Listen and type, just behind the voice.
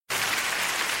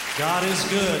God is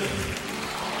good.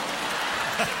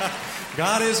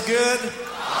 God is good.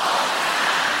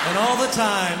 And all the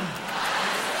time.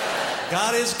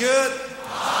 God is good.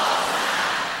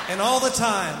 And all the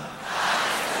time.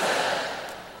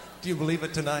 Do you believe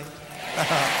it tonight?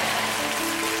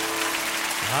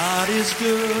 God is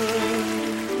good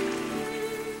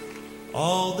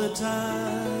all the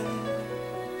time.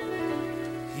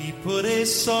 He put a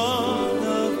song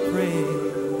of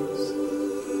praise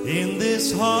in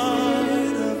this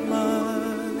heart of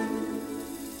mine.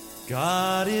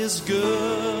 God is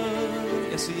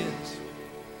good, yes He is,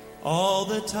 all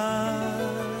the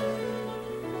time.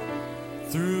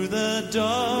 Through the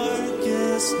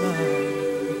darkest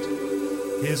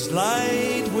night, His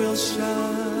light will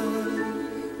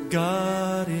shine.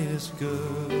 God is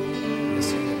good,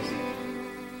 yes He is.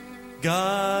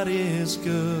 God is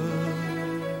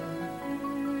good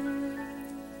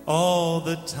all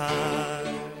the time.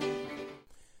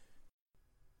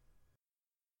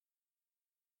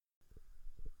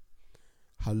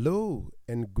 Hello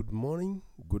and good morning,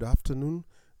 good afternoon,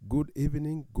 good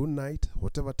evening, good night,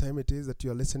 whatever time it is that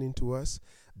you are listening to us.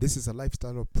 This is a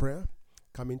lifestyle of prayer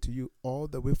coming to you all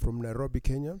the way from Nairobi,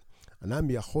 Kenya. And I'm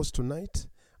your host tonight.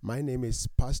 My name is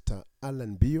Pastor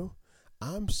Alan Bio.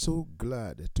 I'm so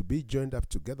glad to be joined up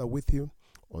together with you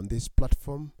on this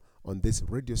platform, on this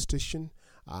radio station,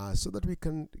 so that we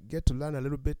can get to learn a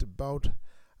little bit about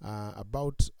our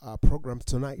program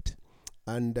tonight,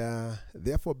 and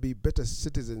therefore be better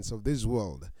citizens of this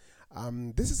world.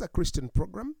 This is a Christian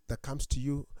program that comes to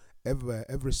you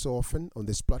every so often on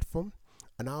this platform,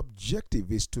 and our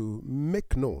objective is to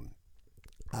make known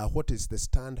what is the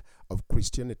stand of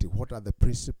Christianity, what are the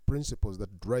principles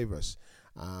that drive us,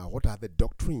 what are the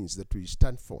doctrines that we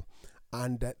stand for.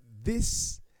 And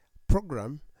this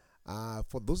program,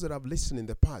 for those that have listened in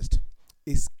the past,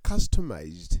 is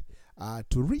customized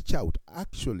to reach out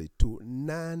actually to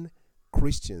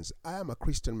non-Christians. I am a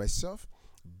Christian myself,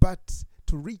 but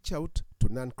to reach out to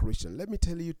non-Christian. Let me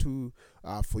tell you,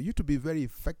 for you to be very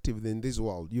effective in this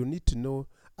world, you need to know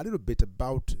a little bit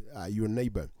about your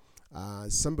neighbor.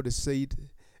 Somebody said,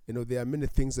 there are many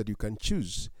things that you can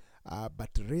choose, but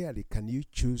rarely can you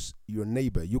choose your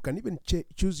neighbor. You can even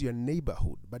choose your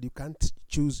neighborhood, but you can't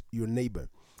choose your neighbor.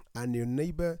 And your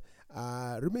neighbor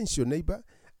remains your neighbor.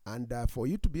 And for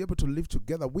you to be able to live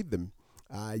together with them,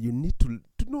 you need to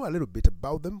know a little bit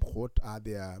about them. What are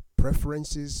their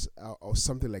preferences or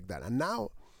something like that. And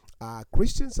now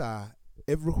Christians are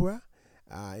everywhere,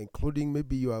 including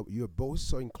maybe your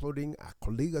boss, or including a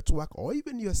colleague at work, or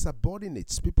even your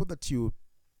subordinates, people that you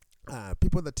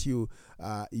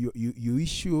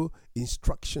issue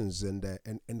instructions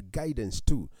and guidance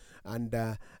to.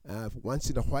 And once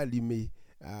in a while you may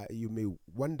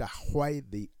wonder why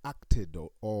they acted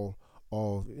or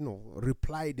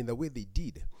replied in the way they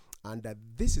did. And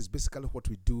this is basically what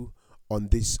we do on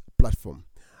this platform.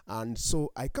 And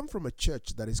so I come from a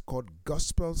church that is called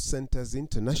Gospel Centers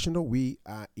International. We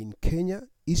are in Kenya,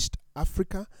 East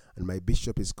Africa, and my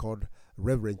bishop is called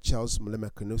Reverend Charles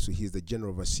Mulema Kanusu. He is the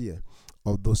general overseer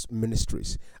of those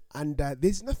ministries. And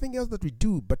there's nothing else that we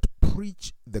do but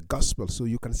preach the gospel. So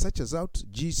you can search us out,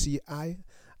 GCI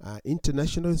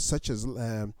International, such as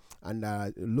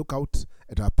and look out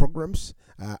at our programs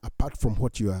apart from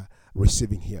what you are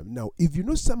receiving here. Now, if you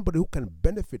know somebody who can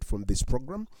benefit from this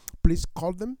program, please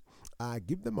call them,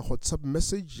 give them a WhatsApp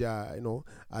message,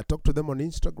 talk to them on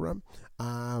Instagram.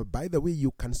 By the way,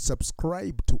 you can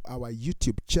subscribe to our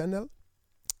YouTube channel.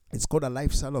 It's called A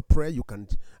Lifestyle of Prayer. You can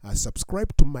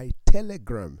subscribe to my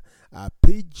Telegram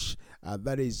page.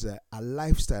 That is A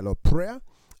Lifestyle of Prayer.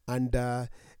 And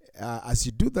as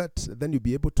you do that, then you'll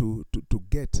be able to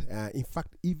get, in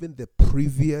fact, even the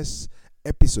previous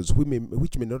episodes,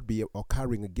 which may not be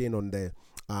occurring again on the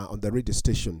radio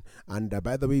station. And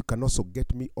by the way, you can also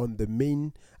get me on the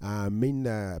main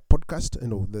podcast.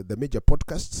 The major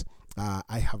podcasts.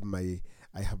 I have my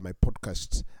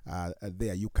podcasts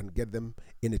there. You can get them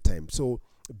anytime. So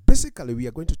basically, we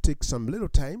are going to take some little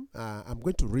time. I'm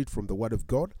going to read from the Word of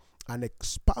God and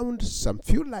expound some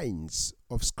few lines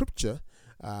of Scripture,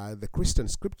 the Christian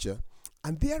Scripture.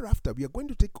 And thereafter, we are going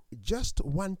to take just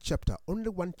one chapter, only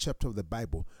one chapter of the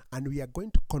Bible, and we are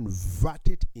going to convert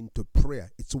it into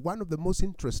prayer. It's one of the most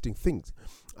interesting things.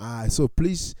 So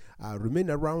please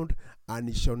remain around, and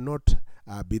it shall not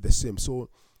be the same. So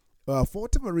for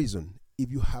whatever reason, if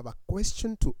you have a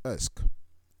question to ask,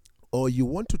 or you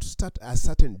want to start a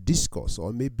certain discourse,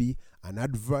 or maybe an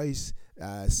advice,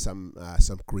 some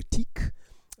critique,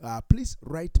 please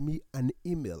write me an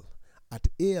email at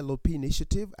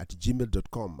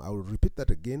alopinitiative@gmail.com. I will repeat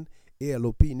that again,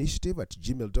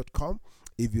 alopinitiative@gmail.com.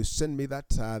 If you send me that,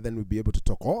 then we'll be able to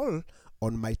talk all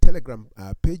on my Telegram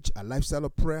page, A Lifestyle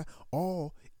of Prayer,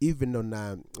 or even on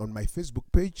my Facebook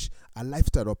page, A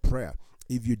Lifestyle of Prayer.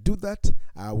 If you do that,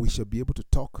 we shall be able to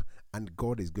talk, and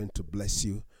God is going to bless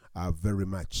you very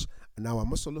much. Now,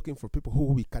 I'm also looking for people who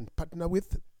we can partner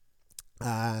with.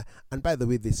 And by the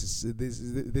way, this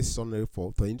is only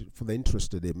for the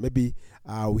interested. Maybe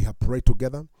we have prayed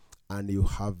together, and you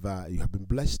have been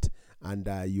blessed, and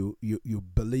you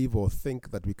believe or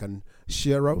think that we can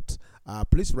share out.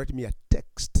 Please write me a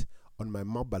text on my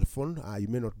mobile phone. You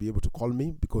may not be able to call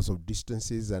me because of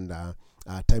distances and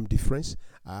time difference,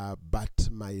 but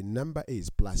my number is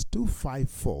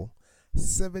 +254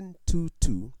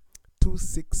 722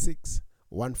 266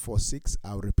 146.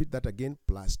 I'll repeat that again,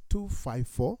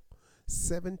 +254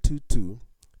 722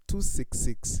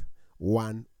 266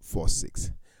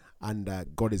 146. And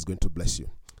God is going to bless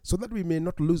you. So that we may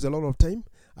not lose a lot of time,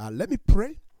 let me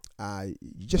pray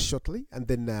just shortly, and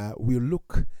then we'll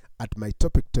look at my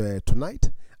topic tonight,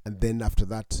 and then after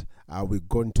that we'll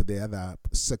go into the other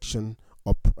section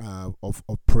of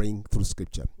praying through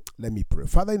scripture. Let me pray.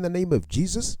 Father, in the name of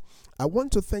Jesus, I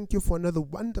want to thank you for another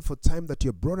wonderful time that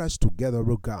you brought us together,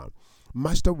 oh God.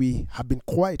 Master, we have been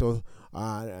quiet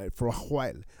for a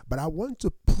while, but I want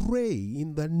to pray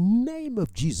in the name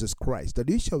of Jesus Christ that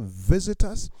you shall visit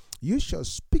us, you shall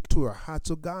speak to our hearts,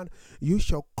 oh God, you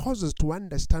shall cause us to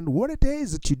understand what it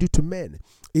is that you do to men.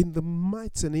 In the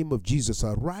mighty name of Jesus,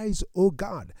 arise, oh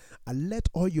God, and let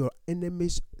all your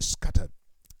enemies scatter.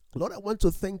 Lord, I want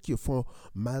to thank you for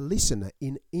my listener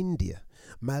in India,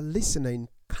 my listener in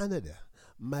Canada,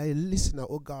 my listener,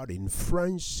 oh God, in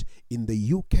France, in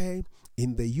the UK,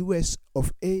 in the US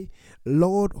of A.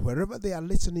 Lord, wherever they are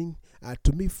listening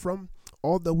to me from,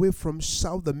 all the way from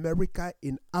South America,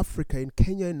 in Africa, in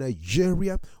Kenya, in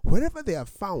Nigeria, wherever they are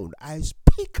found, I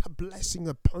speak a blessing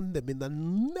upon them in the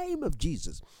name of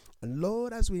Jesus. And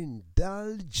Lord, as we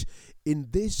indulge in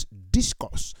this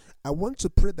discourse, I want to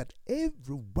pray that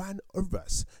every one of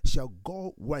us shall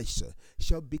go wiser,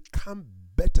 shall become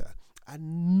better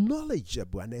and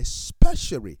knowledgeable, and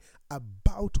especially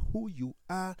about who you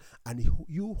are and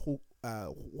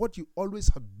what you always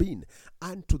have been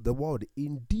unto the world,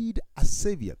 indeed a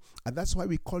Savior. And that's why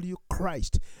we call you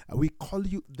Christ. We call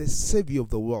you the Savior of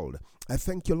the world. I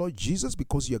thank you, Lord Jesus,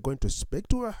 because you are going to speak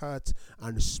to our hearts,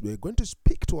 and we're going to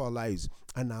speak to our lives,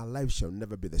 and our lives shall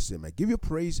never be the same. I give you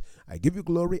praise, I give you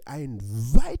glory, I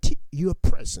invite your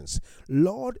presence,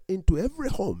 Lord, into every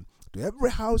home, to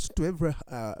every house, to every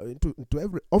into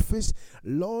every office,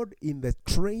 Lord, in the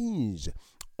trains,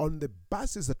 on the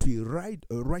buses that we ride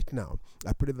right now.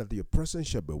 I pray that your presence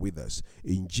shall be with us.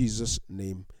 In Jesus'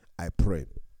 name I pray.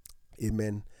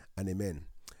 Amen and amen.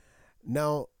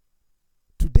 Now,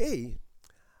 today,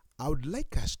 I would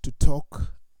like us to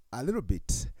talk a little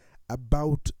bit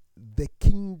about the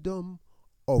kingdom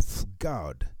of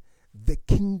God. The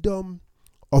kingdom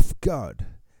of God.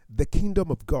 The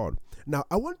kingdom of God. Now,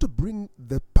 I want to bring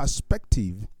the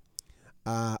perspective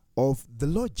of the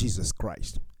Lord Jesus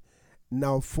Christ.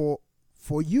 Now, for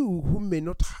you who may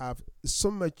not have so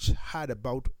much heard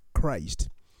about Christ,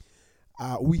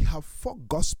 we have 4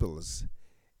 gospels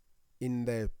in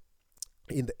the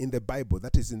Bible,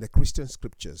 that is in the Christian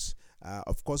scriptures.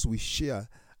 Of course, we share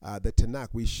the Tanakh,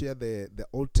 we share the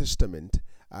Old Testament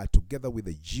together with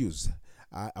the Jews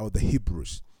or the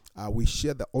Hebrews. We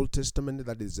share the Old Testament,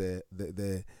 that is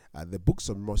the books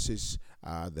of Moses,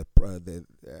 the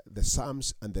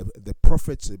Psalms, and the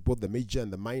prophets, both the major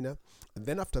and the minor. And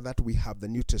then after that, we have the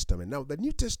New Testament. Now, the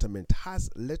New Testament has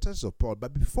letters of Paul,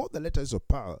 but before the letters of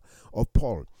Paul,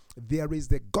 there is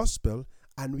the gospel,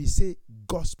 and we say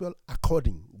gospel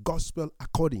according. Gospel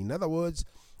according. In other words,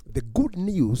 the good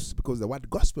news, because the word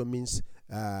gospel means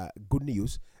good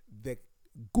news, the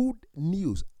good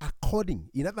news according,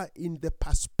 in the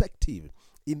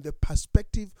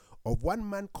perspective of one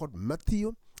man called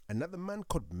Matthew, another man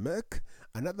called Mark,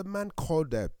 another man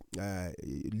called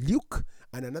Luke,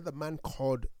 and another man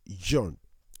called John.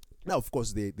 Now, of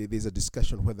course, there's a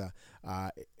discussion whether,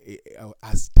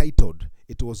 as titled,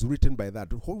 it was written by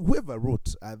that. Whoever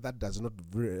wrote, that does not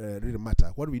really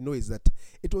matter. What we know is that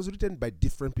it was written by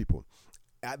different people.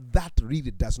 That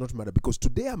really does not matter, because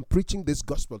today I'm preaching this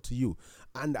gospel to you,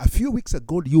 and a few weeks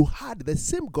ago you heard the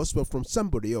same gospel from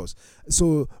somebody else.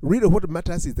 So really what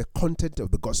matters is the content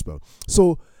of the gospel.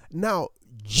 So now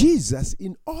Jesus,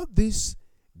 in all these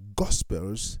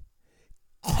gospels,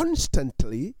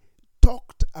 constantly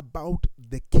talked about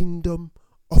the kingdom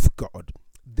of God.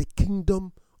 The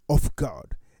kingdom of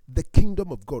God. The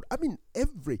kingdom of God. I mean,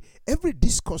 every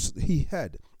discourse he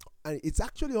had, and it's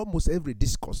actually almost every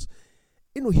discourse,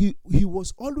 he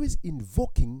was always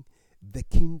invoking the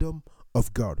kingdom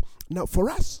of God. Now, for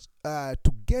us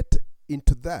to get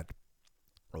into that,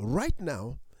 right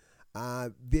now,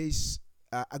 there's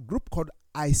a group called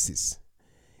ISIS.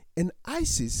 And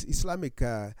ISIS, Islamic,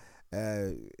 that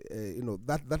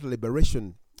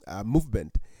liberation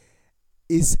movement,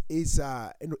 is its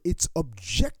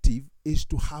objective is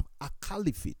to have a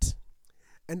caliphate.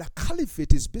 And a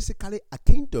caliphate is basically a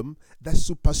kingdom that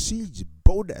supersedes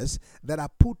borders that are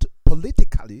put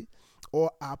politically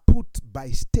or are put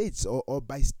by states or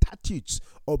by statutes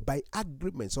or by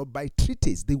agreements or by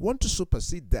treaties. They want to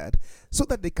supersede that so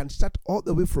that they can start all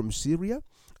the way from Syria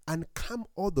and come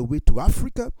all the way to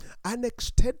Africa and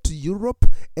extend to Europe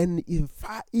and in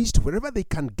Far East, wherever they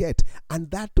can get.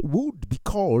 And that would be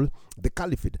called the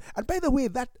caliphate. And by the way,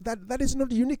 that is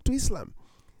not unique to Islam.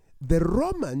 The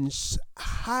Romans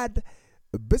had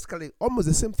basically almost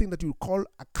the same thing that you would call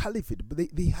a caliphate, but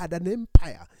they had an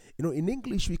empire. In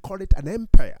English we call it an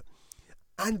empire,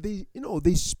 and they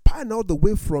span all the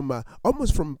way from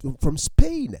almost from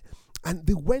Spain, and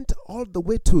they went all the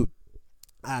way to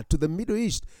the Middle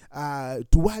East,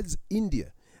 towards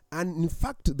India, and in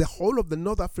fact the whole of the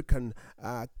North African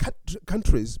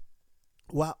countries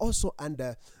were also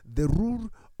under the rule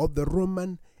of the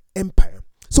Roman Empire.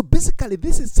 So basically,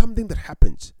 this is something that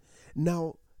happens.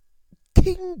 Now,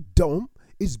 kingdom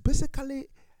is basically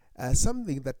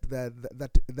something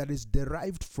that is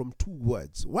derived from two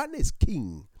words. One is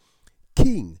king,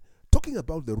 talking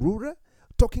about the ruler,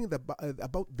 talking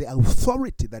about the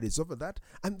authority that is over that.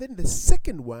 And then the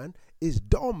second one is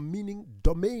dom, meaning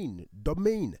domain.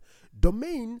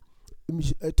 Domain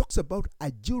talks about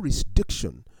a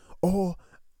jurisdiction or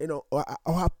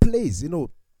a place,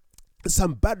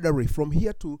 some boundary from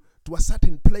here to a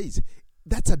certain place.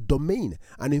 That's a domain.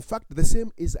 And in fact, the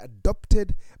same is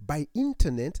adopted by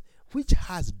internet, which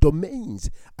has domains.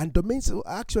 And domains are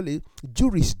actually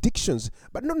jurisdictions,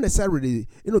 but not necessarily,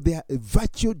 they are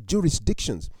virtual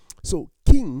jurisdictions. So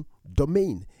king,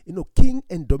 domain, king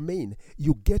and domain,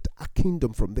 you get a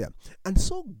kingdom from there. And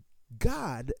so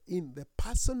God, in the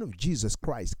person of Jesus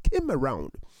Christ, came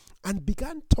around and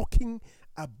began talking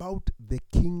about the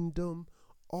kingdom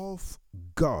of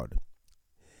God.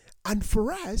 And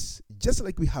for us, just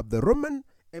like we have the Roman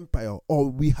Empire, or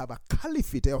we have a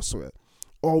caliphate elsewhere,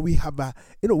 or we have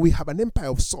an empire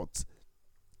of sorts.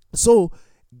 So,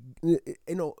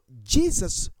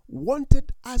 Jesus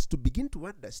wanted us to begin to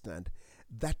understand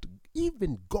that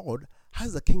even God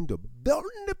has a kingdom. The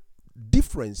only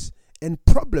difference and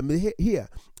problem here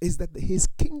is that his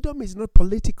kingdom is not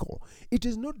political. It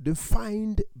is not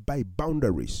defined by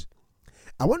boundaries.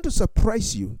 I want to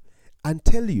surprise you and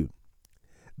tell you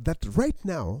that right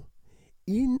now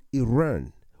in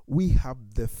Iran, we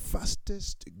have the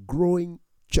fastest growing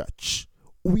church.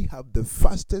 We have the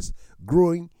fastest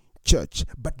growing church.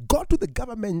 But go to the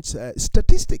government's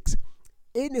statistics,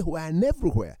 anywhere and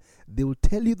everywhere, they will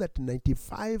tell you that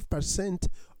 95%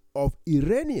 of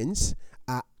Iranians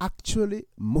are actually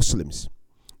Muslims.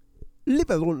 Leave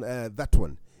alone that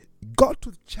one. Go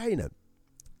to China.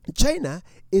 China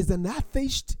is an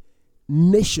atheist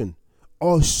nation,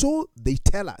 or so they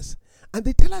tell us. And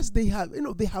they tell us they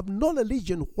have no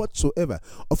religion whatsoever.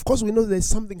 Of course, we know there's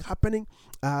something happening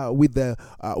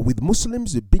with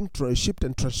Muslims being shipped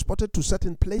and transported to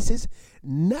certain places.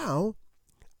 Now,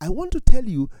 I want to tell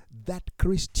you that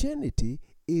Christianity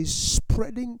is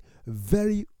spreading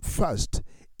very fast,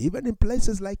 even in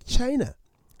places like China,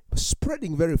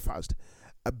 spreading very fast,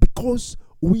 because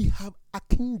we have a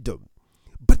kingdom.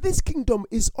 But this kingdom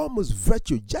is almost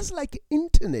virtual. Just like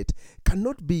internet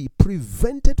cannot be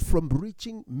prevented from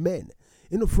reaching men,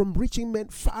 from reaching men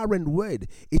far and wide.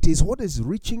 It is what is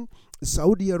reaching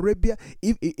Saudi Arabia.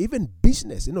 Even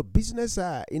business, business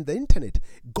in the internet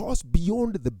goes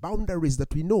beyond the boundaries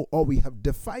that we know or we have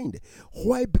defined.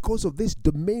 Why? Because of this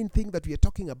domain thing that we are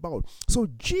talking about. So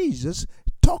Jesus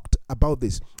talked about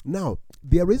this. Now,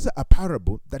 there is a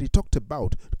parable that he talked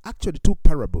about, actually two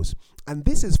parables, and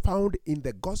this is found in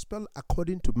the Gospel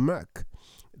according to Mark.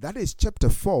 That is chapter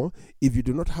 4. If you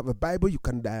do not have a Bible, you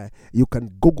can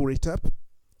Google it up,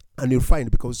 and you'll find,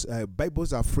 because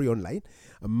Bibles are free online.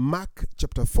 Mark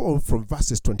chapter 4 from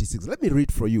verses 26. Let me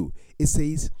read for you. It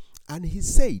says, "And he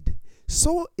said,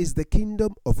 so is the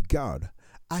kingdom of God,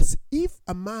 as if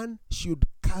a man should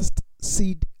cast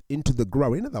seed into the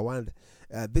ground." In other words,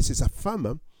 this is a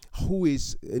farmer who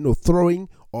is throwing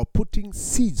or putting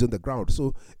seeds on the ground.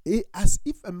 So as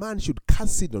if a man should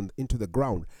cast seed into the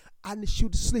ground and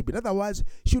should sleep. In other words,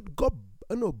 should go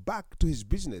back to his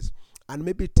business and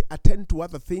maybe attend to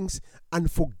other things and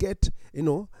forget,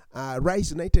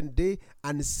 rise night and day,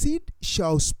 and seed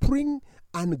shall spring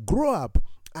and grow up,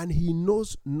 and he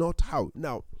knows not how.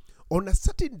 Now, on a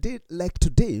certain day like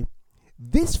today,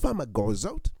 this farmer goes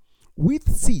out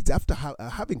with seeds after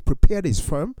having prepared his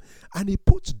farm, and he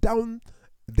puts down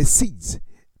the seeds.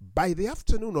 By the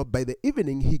afternoon or by the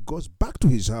evening, he goes back to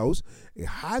his house, he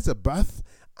has a bath,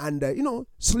 and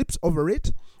sleeps over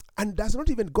it, and does not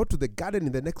even go to the garden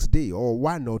in the next day, or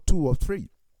 1 or 2 or 3.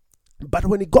 But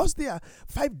when he goes there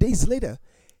 5 days later,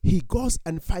 he goes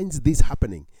and finds this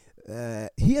happening.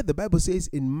 Here the Bible says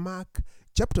in Mark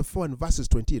chapter 4 and verses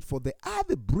 28, for the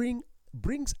earth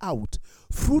brings out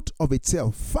fruit of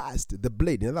itself, first the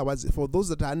blade. In other words, for those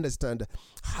that understand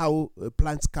how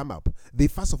plants come up, they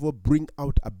first of all bring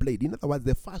out a blade. In other words,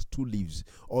 the first 2 leaves,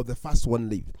 or the first 1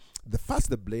 leaf.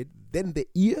 The blade, then the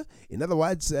ear. In other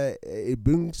words, it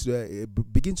begins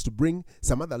to bring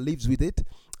some other leaves with it,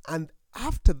 and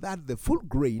after that, the full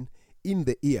grain in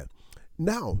the ear.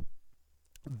 Now,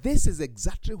 this is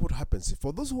exactly what happens.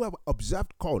 For those who have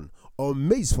observed corn or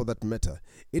maize, for that matter,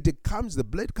 the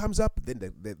blade comes up,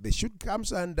 then the shoot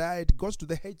comes, and it goes to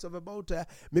the heights of about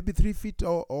maybe 3 feet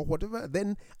or whatever.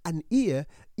 Then an ear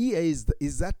is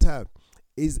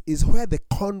where the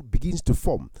corn begins to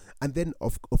form, and then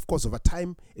of course over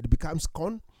time it becomes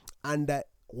corn. And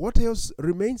what else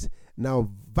remains? Now,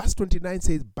 verse 29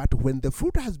 says, but when the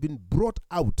fruit has been brought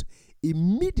out,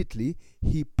 immediately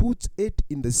he puts it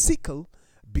in the sickle,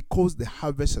 because the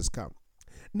harvest has come.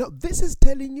 Now, this is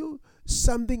telling you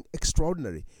something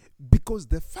extraordinary, because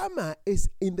the farmer is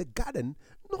in the garden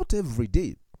not every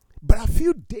day, but a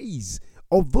few days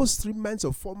of those 3 months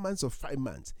or 4 months or 5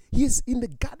 months. He is in the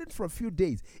garden for a few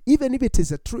days. Even if it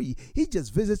is a tree, he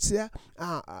just visits there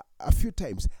a few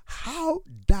times. How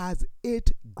does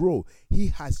it grow? He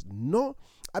has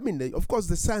of course,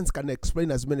 the science can explain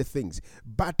as many things,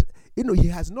 but he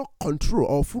has no control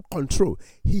or full control.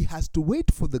 He has to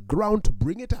wait for the ground to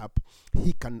bring it up.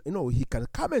 He can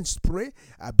come and spray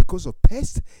because of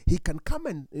pests. He can come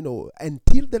and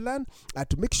till the land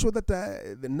to make sure that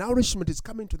the nourishment is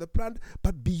coming to the plant.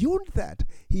 But beyond that,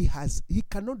 he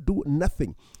cannot do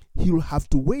nothing. He will have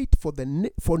to wait for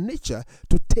nature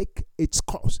to take its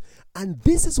course. And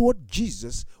this is what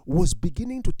Jesus was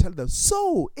beginning to tell them.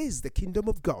 So is the kingdom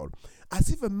of God, as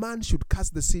if a man should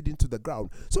cast the seed into the ground.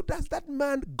 So does that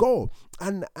man go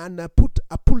and put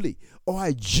a pulley or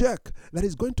a jerk that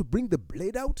is going to bring the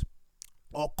blade out,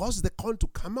 or cause the corn to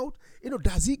come out?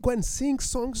 Does he go and sing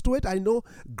songs to it? I know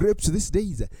grapes these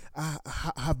days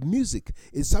have music.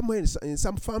 In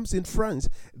some farms in France,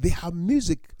 they have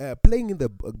music playing in the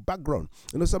background.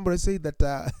 Somebody say that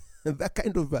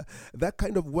that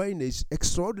kind of wine is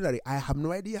extraordinary. I have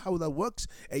no idea how that works.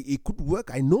 It could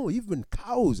work. I know even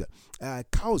cows,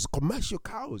 commercial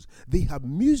cows, they have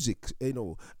music,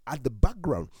 at the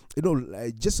background,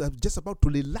 just about to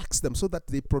relax them so that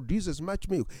they produce as much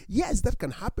milk. Yes, that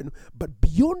can happen, but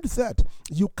beyond that,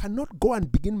 you cannot go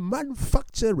and begin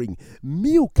manufacturing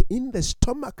milk in the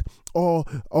stomach or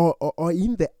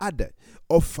in the udder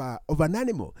of an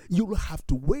animal. You will have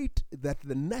to wait that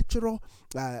the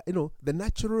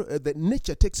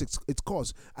nature takes its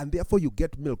course, and therefore you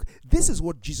get milk. This is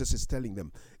what Jesus is telling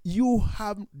them. You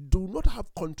do not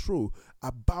have control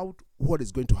about what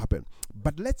is going to happen.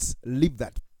 But let's leave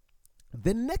that.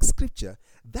 The next scripture,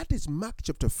 that is Mark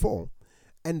chapter 4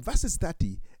 and verses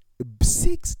 30,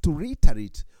 seeks to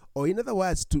reiterate, or in other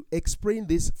words, to explain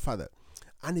this further.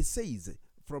 And it says,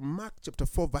 from Mark chapter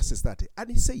 4 verses 30, and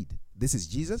he said, this is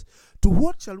Jesus, to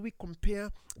what shall we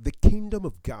compare the kingdom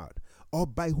of God? Or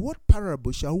by what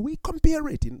parable shall we compare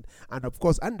it? And of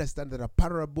course, understand that a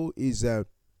parable is an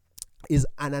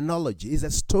analogy, is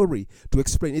a story to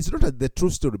explain. It's not the true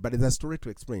story, but it's a story to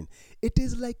explain. It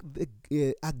is like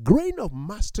a grain of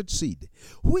mustard seed,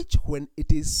 which when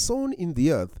it is sown in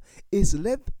the earth is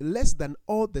less than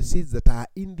all the seeds that are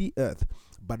in the earth.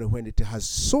 But when it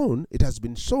has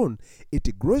been sown,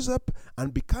 it grows up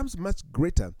and becomes much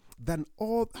greater than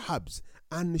all herbs,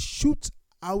 and shoots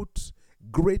out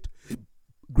great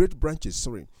branches,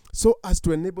 so as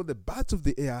to enable the birds of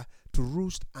the air to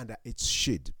roost under its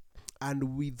shade.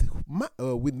 And with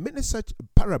many such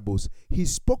parables, he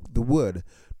spoke the word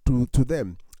to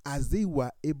them as they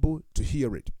were able to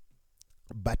hear it.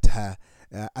 But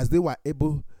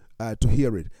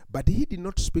he did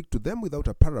not speak to them without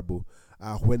a parable.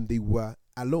 When they were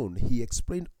alone, he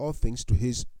explained all things to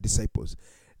his disciples.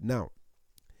 Now,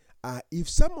 if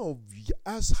some of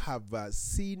us have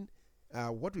seen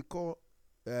what we call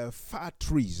fir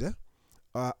trees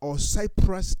or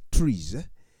cypress trees,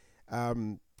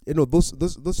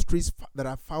 those trees that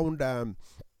are found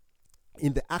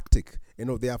in the Arctic.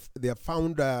 They are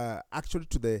found actually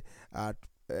to the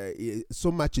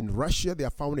so much in Russia. They are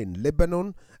found in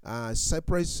Lebanon,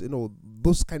 Cyprus.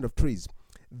 Those kind of trees.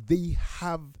 They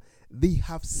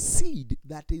have seed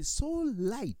that is so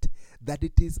light that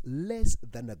it is less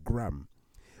than a gram.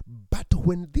 But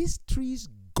when these trees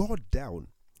go down,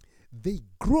 they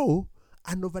grow,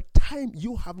 and over time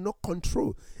you have no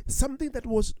control. Something that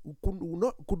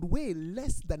could weigh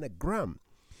less than a gram,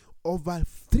 over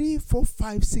 3, 4,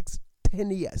 5, 6,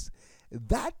 10 years,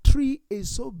 that tree is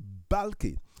so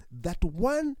bulky that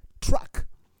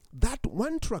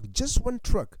just one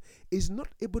truck is not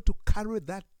able to carry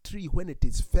that tree when it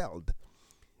is felled.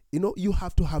 You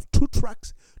have to have 2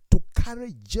 trucks to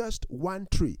carry just one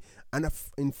tree. And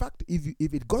in fact,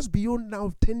 if it goes beyond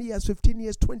now 10 years, 15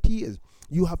 years, 20 years,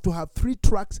 you have to have 3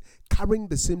 trucks carrying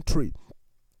the same tree.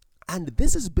 And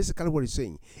this is basically what he's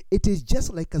saying. It is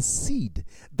just like a seed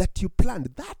that you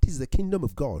plant. That is the kingdom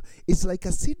of God. It's like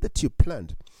a seed that you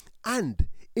plant, and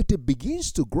it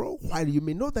begins to grow. While you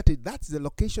may know that that's the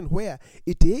location where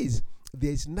it is,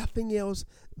 there is nothing else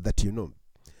that you know.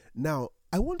 Now,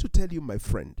 I want to tell you, my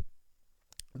friend,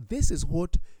 this is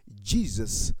what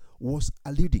Jesus was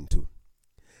alluding to.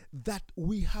 That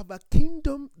we have a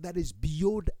kingdom that is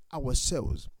beyond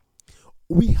ourselves.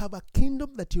 We have a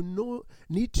kingdom that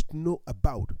need to know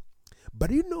about.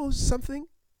 But you know something?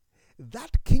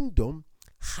 That kingdom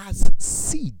has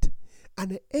seed.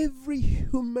 And every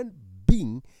human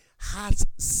being has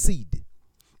seed.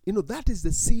 That is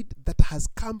the seed that has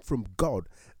come from God,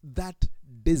 that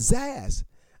desires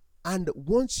and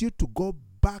wants you to go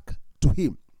back to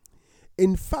Him.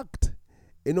 In fact,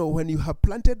 when you have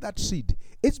planted that seed,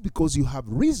 it's because you have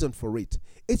reason for it.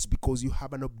 It's because you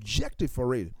have an objective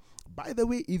for it. By the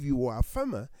way, if you are a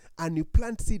farmer and you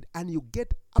plant seed and you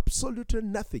get absolutely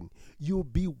nothing, you'll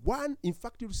be one. In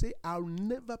fact, you'll say, I'll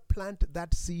never plant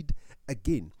that seed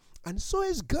again. And so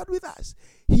is God with us.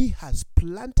 He has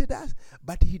planted us,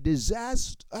 but He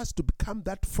desires us to become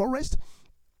that forest,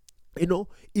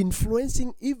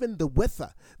 influencing even the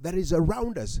weather that is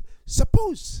around us.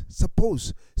 Suppose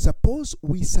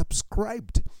we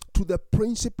subscribed to the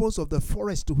principles of the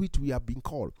forest to which we have been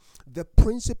called, the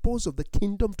principles of the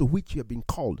kingdom to which we have been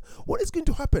called. What is going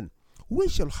to happen? We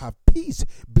shall have peace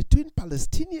between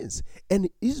Palestinians and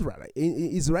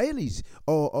Israelis,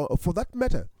 or for that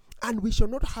matter. And we shall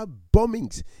not have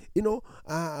bombings,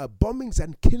 bombings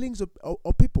and killings of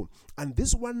people, and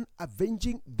this one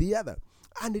avenging the other.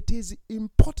 And it is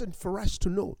important for us to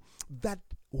know that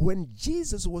when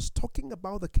Jesus was talking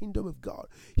about the kingdom of God,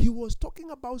 He was talking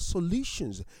about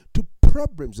solutions to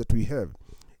problems that we have.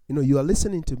 You are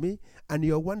listening to me and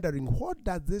you're wondering, what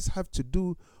does this have to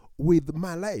do with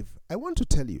my life? I want to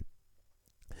tell you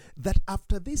that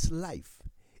after this life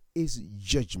is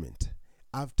judgment.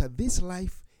 After this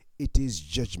life, it is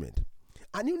judgment.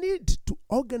 And you need to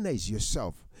organize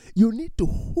yourself. You need to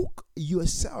hook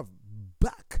yourself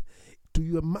back to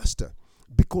your master,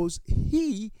 because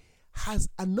He has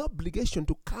an obligation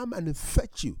to come and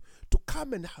fetch you, to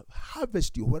come and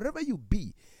harvest you wherever you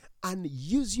be, and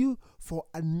use you for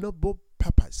a noble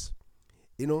purpose.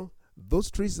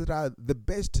 Those trees that are the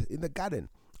best in the garden,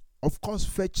 of course,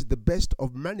 fetch the best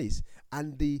of monies,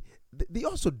 and they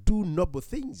also do noble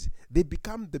things. They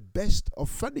become the best of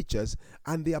furnitures,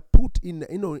 and they are put in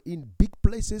big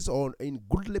places or in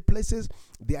goodly places.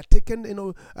 They are taken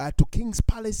to king's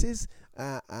palaces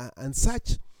and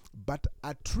such. But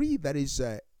a tree that is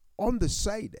on the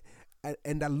side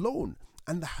and alone,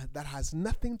 and that has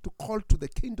nothing to call to the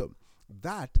kingdom,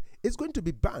 that is going to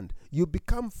be burned. You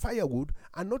become firewood,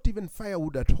 and not even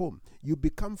firewood at home. You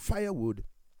become firewood,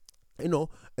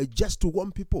 just to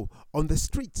warm people on the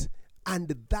streets.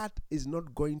 And that is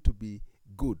not going to be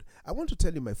good. I want to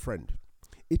tell you, my friend,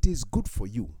 it is good for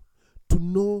you to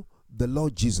know the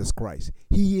Lord Jesus Christ.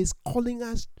 He is calling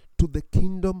us to the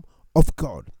kingdom of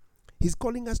God. He's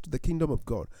calling us to the kingdom of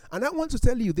God. And I want to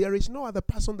tell you, there is no other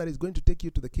person that is going to take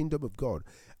you to the kingdom of God.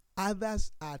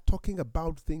 Others are talking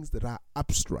about things that are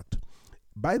abstract.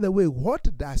 By the way,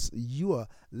 what does your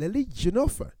religion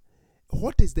offer?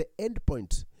 What is the end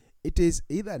point? It is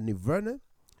either nirvana.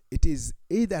 It is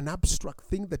either an abstract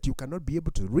thing that you cannot be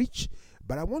able to reach.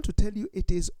 But I want to tell you, it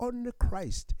is only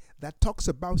Christ that talks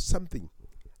about something.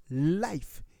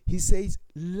 Life. He says,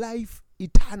 life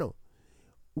eternal.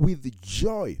 With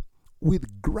joy,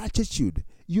 with gratitude.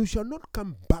 You shall not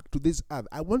come back to this earth.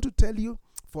 I want to tell you,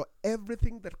 for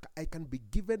everything that I can be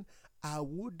given, I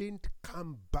wouldn't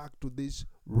come back to this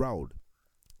road.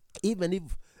 Even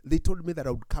if they told me that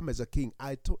I would come as a king,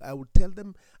 I would tell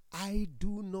them, I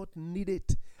do not need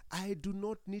it. I do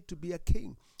not need to be a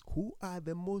king. Who are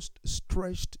the most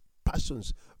stretched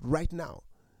persons right now?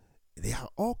 They are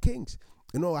all kings.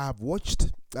 I've watched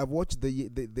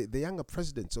the younger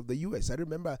presidents of the U.S. I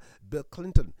remember Bill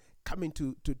Clinton coming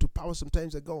to power some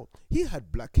times ago. He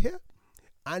had black hair,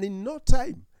 and in no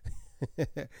time,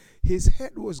 his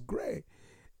head was gray.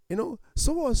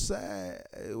 So was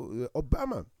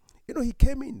Obama. He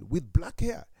came in with black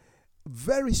hair.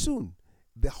 Very soon,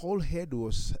 the whole head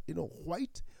was,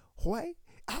 white. Why?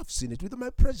 I've seen it with my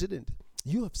president.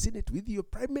 You have seen it with your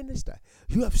prime minister.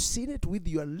 You have seen it with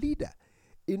your leader.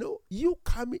 You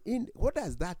come in. What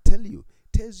does that tell you?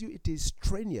 Tells you it is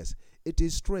strenuous. It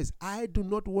is stress. I do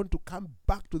not want to come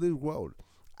back to this world.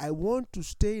 I want to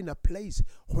stay in a place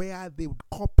where they would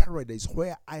call paradise,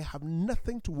 where I have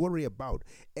nothing to worry about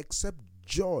except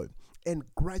joy and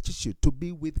gratitude to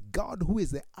be with God, who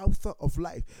is the author of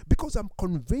life. Because I'm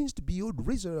convinced beyond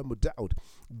reasonable doubt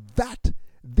that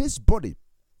this body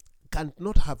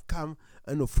cannot have come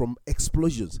from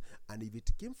explosions. And if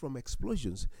it came from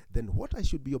explosions, then what I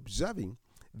should be observing,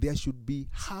 there should be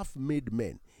half-made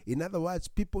men. In other words,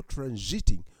 people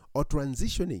transitioning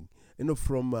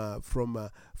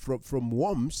from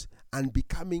worms and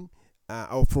becoming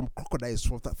or from crocodiles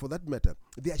for that matter.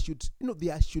 There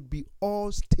should be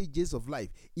all stages of life.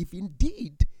 If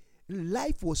indeed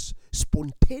life was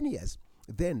spontaneous,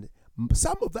 then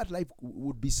some of that life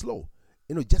would be slow.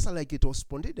 Just like it was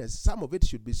spontaneous, some of it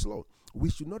should be slow. We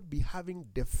should not be having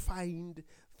defined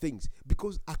things,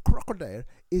 because a crocodile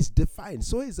is defined,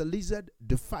 so is a lizard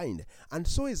defined, and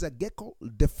so is a gecko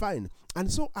defined,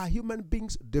 and so are human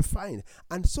beings defined,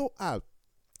 and so are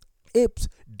apes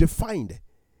defined.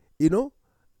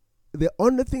 The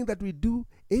only thing that we do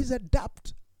is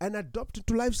adapt and adopt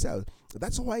to lifestyle.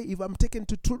 That's why if I'm taken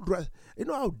to Tundra,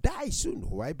 I'll die soon.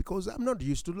 Why? Because I'm not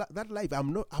used to that life. I've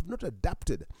not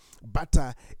adapted. But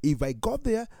if I got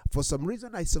there, for some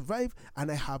reason I survive and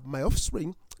I have my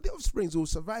offspring, the offsprings will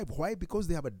survive. Why? Because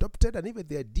they have adopted, and even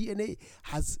their DNA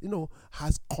has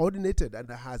coordinated and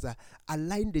has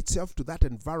aligned itself to that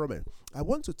environment. I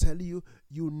want to tell you,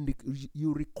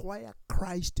 you require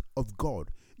Christ of God.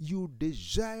 You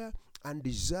desire and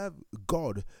deserve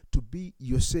God to be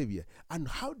your Savior. And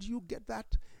how do you get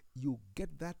that? You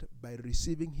get that by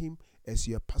receiving Him as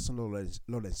your personal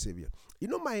Lord and Savior.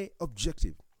 My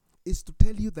objective is to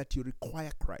tell you that you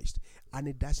require Christ, and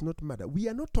it does not matter. We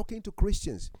are not talking to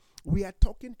Christians. We are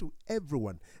talking to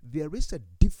everyone. There is a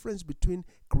difference between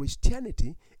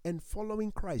Christianity and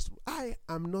following Christ. I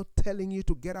am not telling you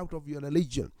to get out of your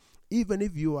religion. Even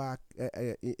if you are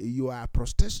a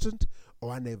Protestant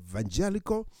or an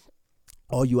evangelical,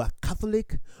 or you are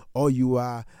Catholic, or you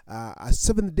are a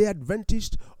Seventh-day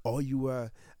Adventist, or you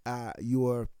are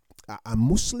a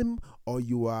Muslim, or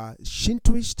you are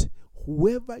Shintoist,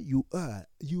 whoever you are,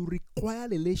 you require a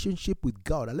relationship with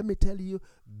God. And let me tell you,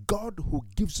 God who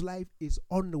gives life is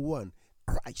only one,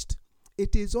 Christ.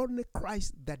 It is only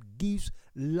Christ that gives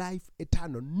life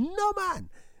eternal. No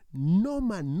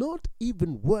man, not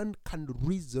even one can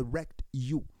resurrect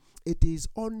you. It is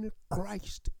only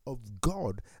Christ of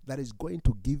God that is going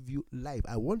to give you life.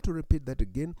 I want to repeat that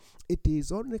again. It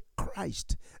is only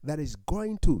Christ that is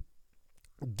going to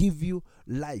give you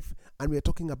life. And we are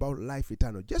talking about life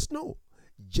eternal. Just know,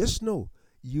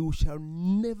 you shall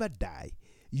never die.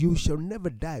 You shall never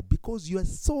die, because your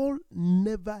soul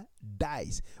never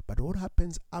dies. But what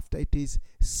happens after it is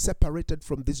separated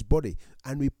from this body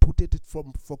and we put it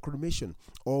for cremation,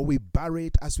 or we bury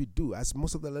it as we do, as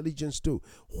most of the religions do?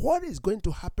 What is going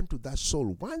to happen to that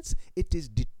soul once it is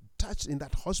detached in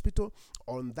that hospital,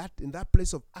 or in that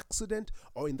place of accident,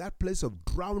 or in that place of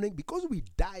drowning? Because we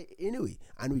die anyway,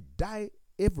 and we die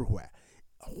everywhere.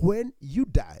 When you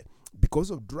die because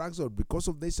of drugs or because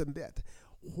of this and that,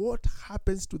 what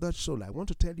happens to that soul? I want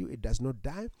to tell you, it does not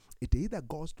die. It either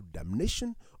goes to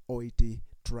damnation or it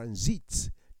transits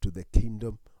to the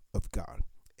kingdom of God.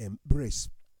 Embrace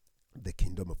the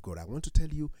kingdom of God. I want to tell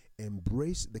you,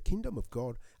 embrace the kingdom of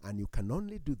God, and you can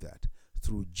only do that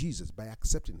through Jesus, by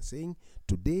accepting, saying,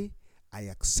 today I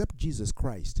accept Jesus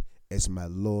Christ as my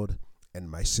Lord and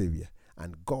my Savior.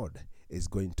 And God is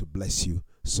going to bless you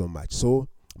so much. So,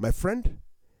 my friend,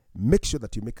 make sure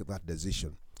that you make that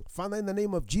decision. Father, in the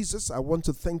name of Jesus, I want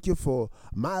to thank you for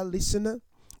my listener.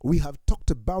 We have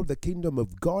talked about the kingdom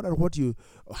of God and what you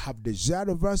have desired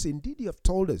of us. Indeed, you have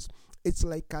told us it's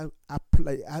like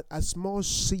a small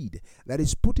seed that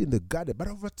is put in the garden, but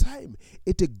over time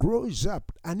it grows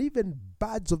up, and even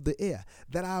birds of the air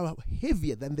that are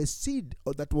heavier than the seed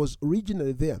that was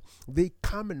originally there, they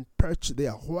come and perch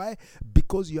there. Why?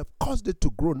 Because you have caused it to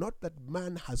grow, not that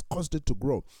man has caused it to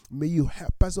grow. May you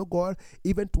help us, oh God,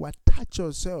 even to attach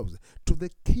ourselves to the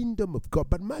kingdom of God,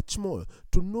 but much more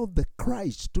to know the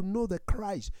Christ, to know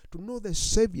the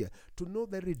Savior, to know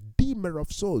the Redeemer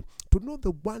of souls, to know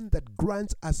the one that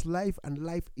grants us life and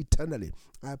life eternally.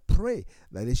 I pray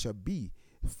that it shall be,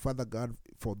 Father God,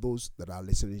 for those that are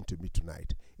listening to me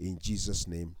tonight. In Jesus'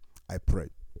 name I pray.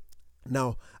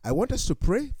 Now, I want us to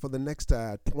pray for the next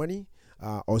 20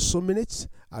 or so minutes,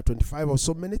 25 or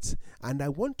so minutes, and I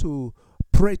want to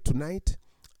pray tonight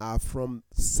from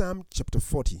Psalm chapter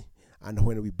 40. And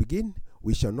when we begin,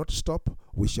 we shall not stop.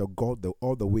 We shall go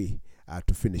all the way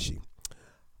to finishing.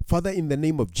 Father, in the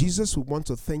name of Jesus, we want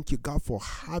to thank you, God, for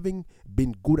having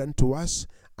been good unto us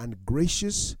and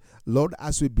gracious. Lord,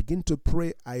 as we begin to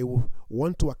pray, I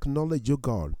want to acknowledge you,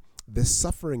 God, the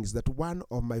sufferings that one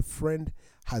of my friend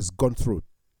has gone through.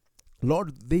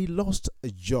 Lord, they lost a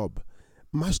job,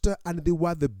 Master, and they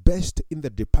were the best in the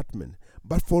department,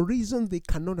 but for reasons they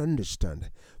cannot understand,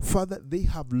 Father, they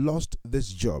have lost this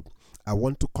job. I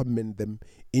want to commend them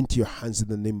into your hands in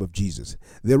the name of Jesus.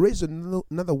 There is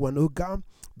another one, oh God,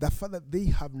 that Father, they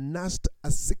have nursed a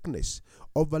sickness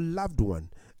of a loved one,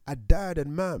 a dad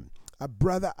and mom, a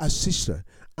brother, a sister,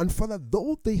 and Father,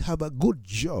 though they have a good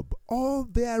job, all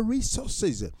their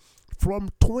resources from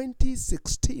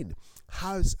 2016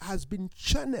 has been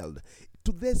channeled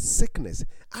to their sickness,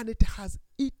 and it has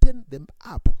eaten them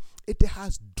up. It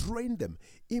has drained them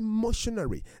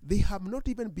emotionally. They have not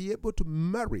even been able to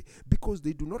marry because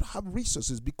they do not have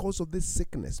resources because of this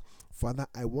sickness. Father,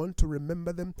 I want to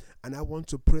remember them, and I want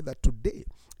to pray that today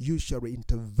you shall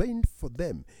intervene for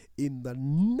them in the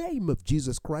name of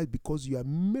Jesus Christ, because you are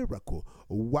miracle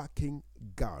working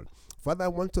God. Father, I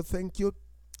want to thank you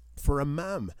for a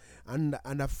mom and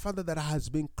a father that has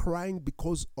been crying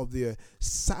because of their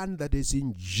son that is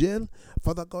in jail.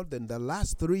 Father God, in the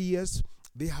last 3 years,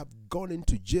 they have gone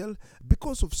into jail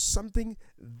because of something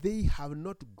they have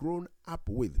not grown up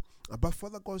with. But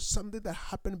Father God, something that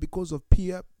happened because of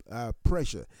peer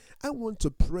pressure. I want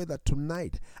to pray that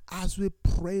tonight, as we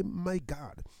pray, my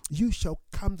God, you shall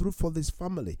come through for this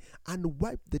family and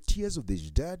wipe the tears of this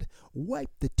dad, wipe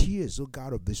the tears, oh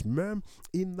God, of this man,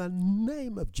 in the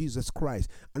name of Jesus Christ.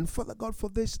 And Father God, for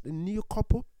this new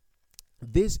couple,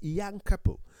 this young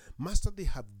couple, Master, they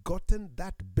have gotten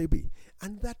that baby,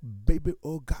 and that baby,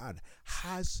 oh God,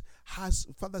 has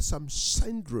Father, some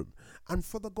syndrome, and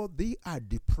Father God, they are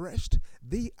depressed,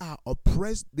 they are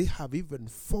oppressed, they have even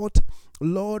fought,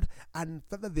 Lord, and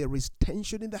Father, there is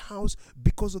tension in the house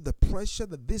because of the pressure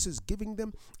that this is giving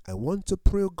them. I want to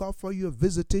pray, oh God, for your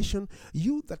visitation,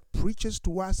 you that preaches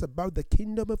to us about the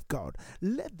kingdom of God.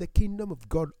 Let the kingdom of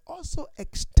God also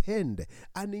extend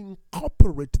and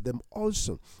incorporate them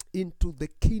also into the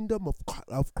kingdom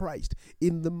of Christ,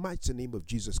 in the mighty name of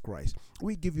Jesus Christ.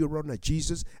 We give you honor,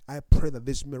 Jesus. I pray that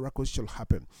this miracle shall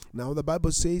happen. Now the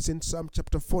Bible says in Psalm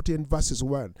chapter 40 and verses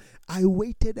 1, I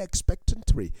waited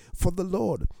expectantly for the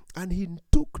Lord, and he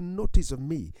took notice of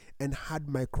me and heard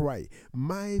my cry.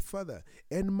 My Father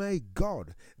and my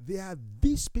God, they are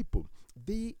these people.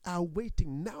 They are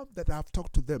waiting. Now that I've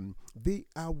talked to them, they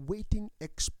are waiting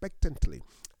expectantly.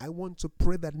 I want to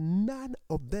pray that none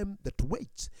of them that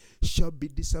waits shall be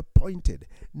disappointed.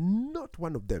 Not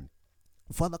one of them.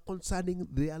 Father, concerning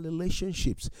their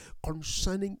relationships,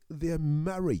 concerning their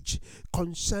marriage,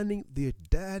 concerning their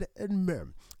dad and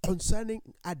mom, concerning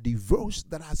a divorce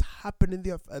that has happened in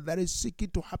their that is seeking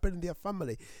to happen in their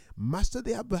family, Master,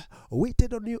 they have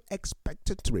waited on you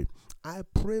expectantly. I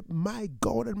pray, my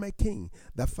God and my King,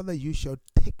 that Father, you shall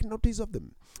take notice of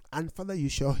them, and Father, you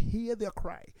shall hear their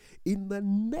cry in the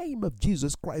name of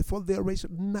Jesus Christ. For there is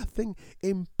nothing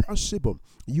impossible.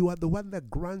 You are the one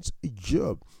that grants a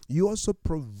job. You also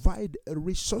provide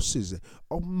resources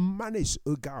of monies,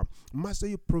 oh God. Master,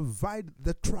 you provide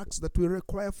the trucks that we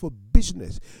require for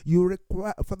business. You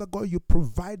require, Father God, you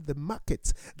provide the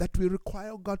markets that we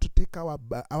require, God, to take our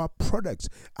products.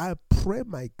 I pray,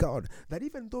 my God, that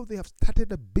even though they have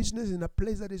started a business in a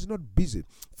place that is not busy,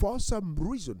 for some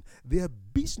reason their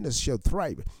business shall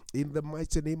thrive. In the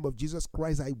mighty name of Jesus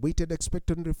Christ, I waited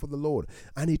expectantly for the Lord,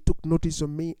 and he took notice of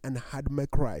me and heard my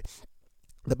cry.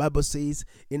 The Bible says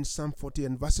in Psalm 40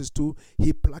 and verses 2,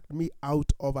 he plucked me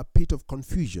out of a pit of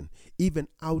confusion, even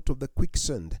out of the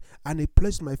quicksand, and he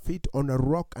placed my feet on a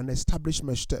rock and established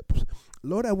my steps.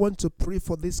 Lord, I want to pray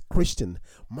for this Christian,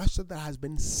 Master, that has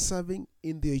been serving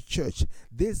in their church.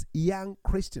 This young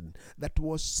Christian that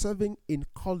was serving in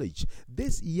college.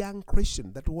 This young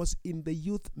Christian that was in the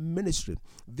youth ministry.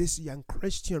 This young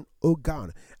Christian, oh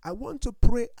God, I want to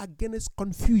pray against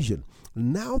confusion.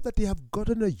 Now that they have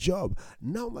gotten a job,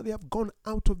 now that they have gone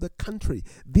out of the country,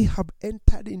 they have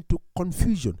entered into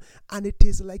confusion, and it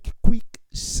is like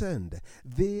quicksand.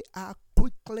 They are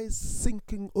quickly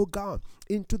sinking, oh God,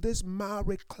 into this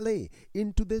miry clay,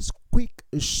 into this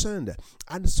quicksand.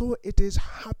 And so it is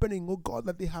happening, oh God,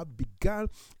 that they have begun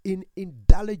in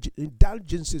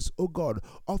indulgences, oh God,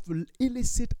 of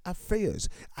illicit affairs.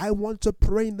 I want to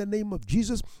pray in the name of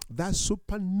Jesus that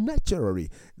supernaturally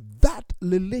that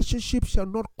relationship shall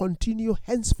not continue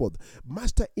henceforth.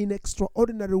 Master, in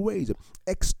extraordinary ways,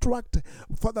 extract,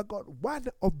 Father God, one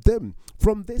of them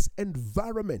from this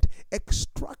environment.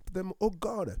 Extract them, oh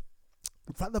God,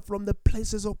 Father, from the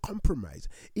places of compromise.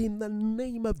 In the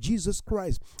name of Jesus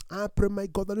Christ, I pray, my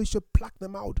God, that you should pluck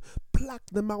them out. Pluck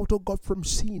them out, oh God, from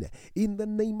sin. In the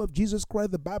name of Jesus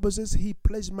Christ, the Bible says he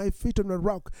placed my feet on a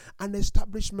rock and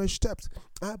established my steps.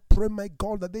 I pray, my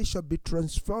God, that they shall be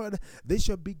transferred. They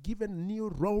shall be given new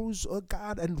roles, oh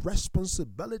God, and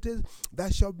responsibilities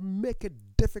that shall make it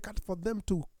difficult for them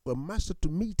to Master, to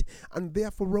meet, and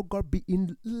therefore, oh God, be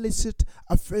in illicit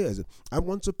affairs. I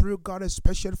want to pray, oh God,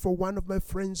 especially for one of my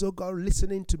friends, oh God,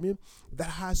 listening to me, that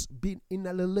has been in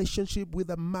a relationship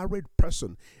with a married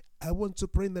person. I want to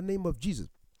pray in the name of Jesus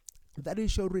that he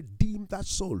shall redeem that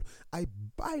soul. I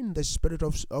bind the spirit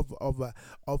of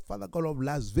Father God, of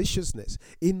lasciviousness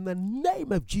in the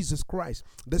name of Jesus Christ.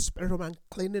 The spirit of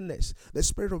uncleanness, the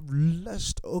spirit of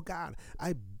lust, oh God,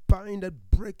 I bind and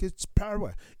break its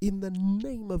power in the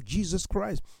name of Jesus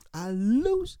Christ. I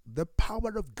lose the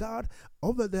power of God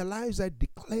over their lives. I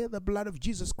declare the blood of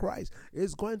Jesus Christ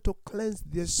is going to cleanse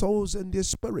their souls and their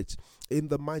spirits in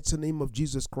the mighty name of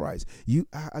Jesus Christ. You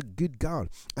are a good God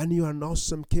and you are an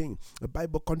awesome King. The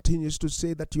Bible continues to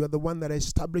say that you are the one that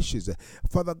establishes,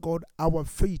 Father God, our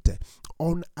faith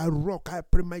on a rock. I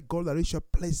pray, my God, that you shall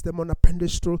place them on a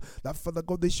pedestal, that Father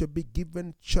God, they shall be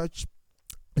given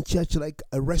church-like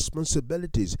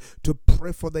responsibilities to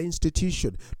pray for the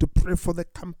institution, to pray for the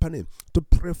company, to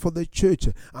pray for the church,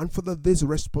 and for this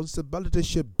responsibility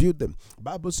shall build them.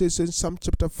 Bible says in Psalm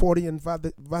chapter 40 and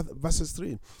verses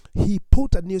 3, he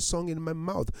put a new song in my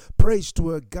mouth, praise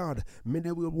to our God.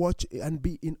 Many will watch and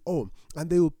be in awe, and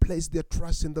they will place their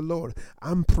trust in the Lord.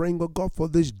 I'm praying, oh God, for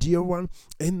this dear one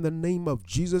in the name of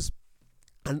Jesus.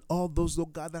 And all those, oh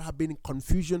God, that have been in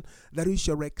confusion, that you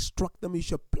shall extract them, you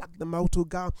shall pluck them out, oh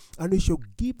God, and you shall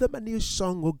give them a new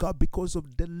song, oh God, because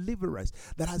of deliverance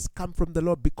that has come from the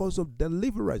Lord, because of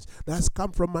deliverance that has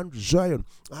come from Mount Zion.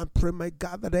 I pray, my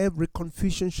God, that every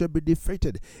confusion shall be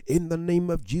defeated in the name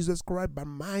of Jesus Christ. But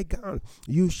my God,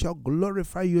 you shall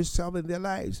glorify yourself in their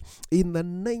lives. In the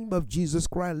name of Jesus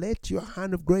Christ, let your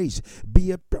hand of grace be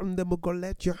upon them, oh God.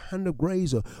 Let your hand of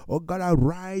grace, oh God,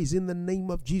 arise in the name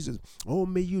of Jesus. Oh,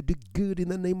 may you do good in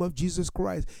the name of Jesus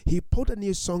Christ. He put a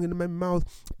new song in my mouth,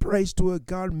 praise to a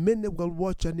God. Many will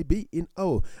watch and be in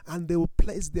awe, and they will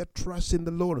place their trust in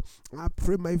the Lord. I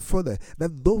pray, my Father,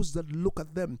 that those that look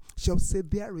at them shall say,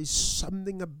 there is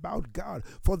something about God.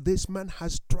 For this man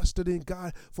has trusted in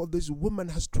God, for this woman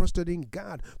has trusted in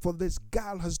God, for this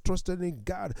girl has trusted in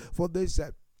God, for this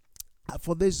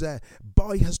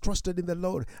boy has trusted in the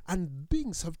Lord, and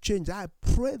things have changed. I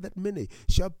pray that many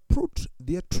shall put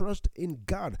their trust in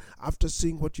God after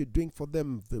seeing what you're doing for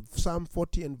them. Psalm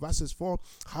 40 and verses 4,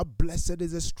 how blessed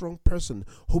is a strong person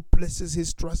who places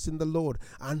his trust in the Lord,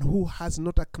 and who has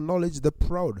not acknowledged the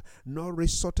proud, nor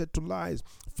resorted to lies.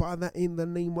 Father, in the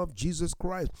name of Jesus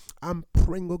Christ, I'm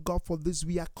praying, oh God, for this.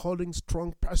 We are calling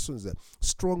strong persons.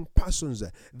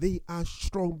 They are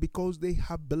strong because they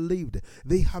have believed,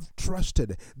 they have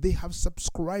trusted, they have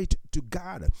subscribed to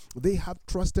God, they have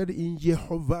trusted in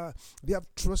Jehovah, they have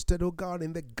trusted, oh God,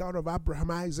 in the God of Abraham,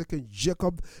 Isaac, and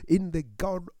Jacob, in the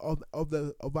God of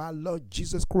our Lord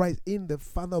Jesus Christ, in the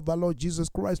Father of our Lord Jesus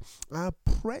Christ. I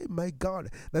pray, my God,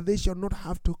 that they shall not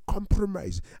have to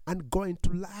compromise and go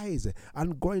into lies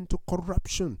and go into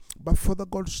corruption, but Father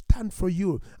God, stand for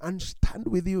you and stand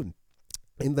with you.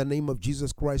 In the name of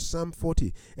Jesus Christ. Psalm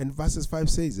 40 and verses 5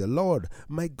 says, Lord,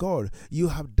 my God, you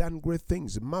have done great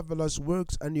things, marvelous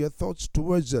works, and your thoughts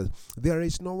towards us. There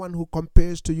is no one who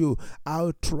compares to you.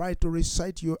 I'll try to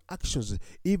recite your actions,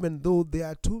 even though they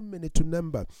are too many to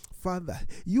number. Father,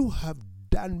 you have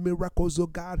done miracles, oh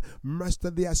God.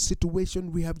 Master, their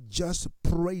situation we have just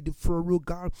prayed for, oh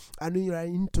God, and you are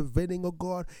intervening, oh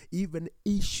God, even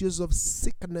issues of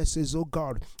sicknesses, oh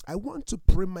God. I want to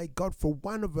pray, my God, for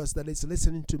one of us that is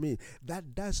listening to me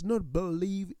that does not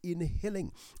believe in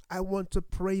healing. I want to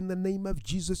pray in the name of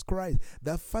Jesus Christ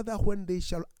that, Father, when they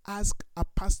shall ask a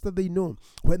pastor they know,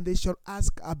 when they shall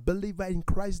ask a believer in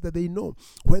Christ that they know,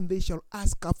 when they shall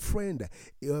ask a friend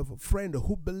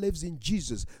who believes in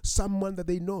Jesus, someone that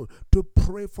they know, to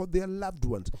pray for their loved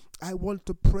ones, I want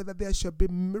to pray that there shall be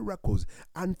miracles,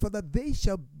 and Father, they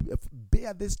shall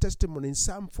bear this testimony in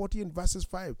Psalm 14 verses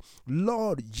 5.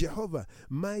 Lord Jehovah,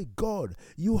 my God,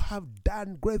 you have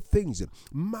done great things,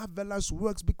 marvelous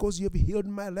works, because you have healed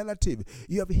my relative,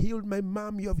 you have healed my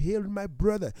mom, you have healed my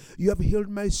brother, you have healed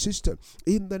my sister,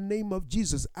 in the name of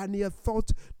Jesus. And your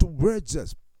thought towards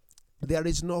us, there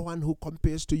is no one who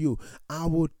compares to you. I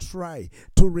will try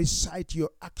to recite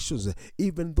your actions,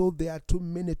 even though they are too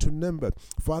many to number.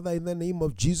 Father, in the name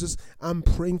of Jesus, I'm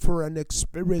praying for an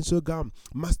experience, oh God.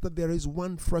 Master, there is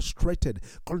one frustrated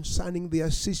concerning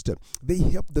their sister. They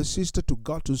helped the sister to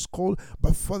go to school,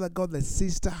 but Father God, the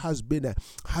sister has been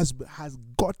has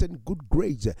gotten good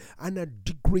grades and a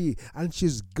degree, and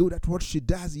she's good at what she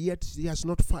does, yet she has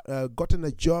not gotten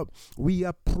a job. We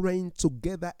are praying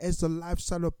together as a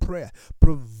lifestyle of prayer.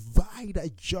 Provide a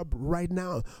job right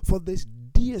now for this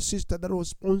dear sister that was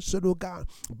sponsored, oh God,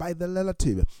 by the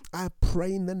relative. I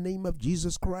pray in the name of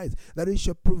Jesus Christ that you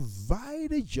shall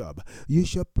provide a job. You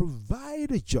shall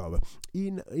provide a job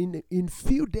in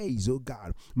few days, oh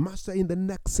God. Master, in the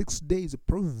next 6 days,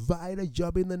 provide a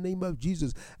job in the name of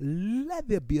Jesus. Let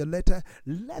there be a letter,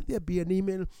 let there be an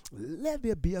email, let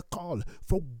there be a call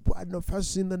for one of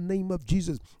us in the name of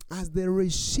Jesus, as they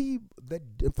receive the,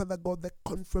 Father God, the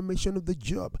confirmation of the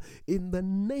job in the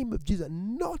name of Jesus.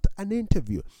 Not an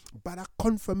interview, but a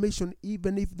confirmation.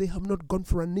 Even if they have not gone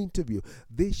for an interview,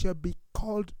 they shall be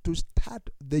called to start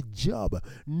the job,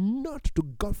 not to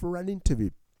go for an interview.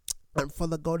 And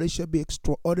Father God, it shall be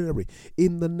extraordinary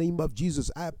in the name of Jesus.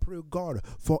 I pray, God,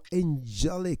 for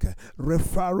angelic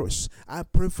referrals. I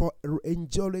pray for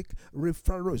angelic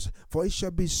referrals, for it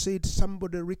shall be said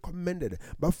somebody recommended,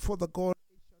 but Father God,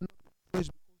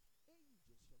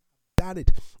 done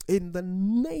it in the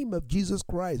name of Jesus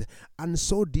Christ. And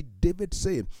so did David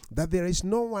say that there is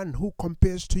no one who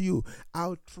compares to you.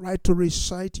 I'll try to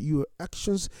recite your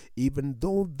actions, even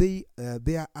though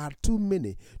there are too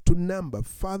many to number.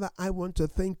 Father, I want to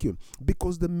thank you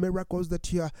because the miracles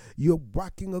that you're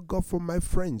working, oh God, for my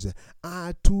friends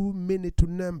are too many to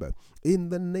number. In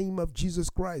the name of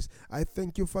Jesus Christ, I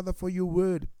thank you, Father, for your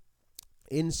word.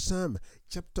 In Psalm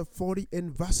chapter 40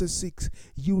 and verses 6,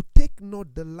 you take no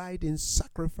delight in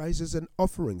sacrifices and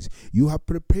offerings. You have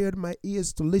prepared my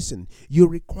ears to listen. You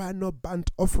require no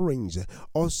burnt offerings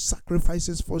or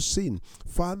sacrifices for sin.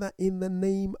 Father, in the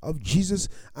name of Jesus,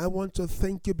 I want to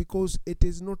thank you because it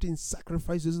is not in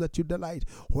sacrifices that you delight.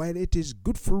 While it is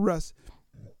good for us,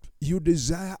 you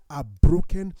desire a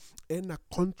broken and a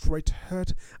contrite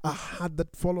heart, a heart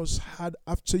that follows hard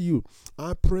after you.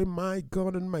 I pray, my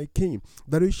God and my King,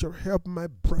 that you shall help my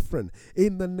brethren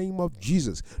in the name of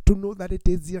Jesus to know that it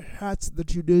is their hearts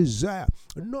that you desire,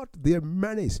 not their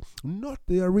monies, not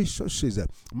their resources.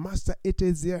 Master, it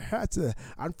is their hearts.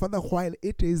 And Father, while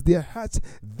it is their hearts,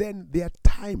 then their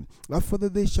time. Father,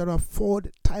 they shall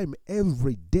afford time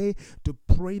every day to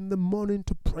pray in the morning,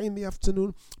 to pray in the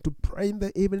afternoon, to pray in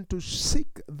the evening, to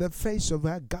seek the face of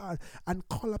our God and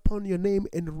call upon your name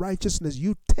in righteousness.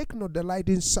 You take no delight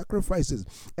in sacrifices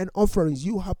and offerings.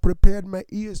 You have prepared my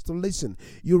ears to listen.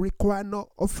 You require no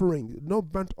offering, no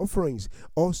burnt offerings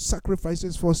or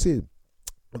sacrifices for sin.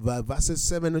 Verses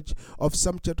 7 of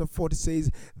Psalm chapter 40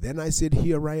 says, then I said,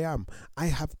 here I am. I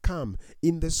have come.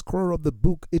 In the scroll of the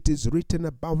book it is written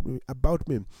about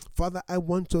me. Father, I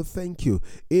want to thank you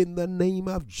in the name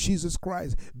of Jesus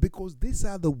Christ, because these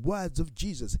are the words of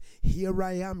Jesus. Here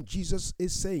I am. Jesus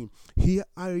is saying, here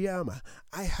I am.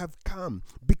 I have come,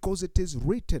 because it is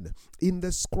written in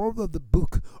the scroll of the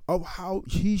book of how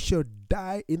he shall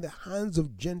die in the hands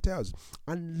of Gentiles,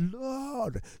 and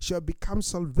Lord shall become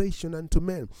salvation unto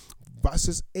men.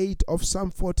 Verses 8 of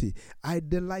Psalm 40, I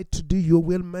delight to do your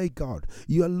will, my God.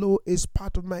 Your law is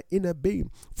part of my inner being.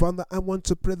 Father, I want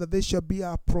to pray that this shall be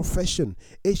our profession.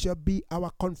 It shall be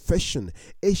our confession.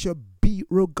 It shall be,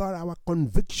 oh God, our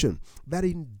conviction that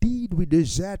indeed we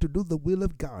desire to do the will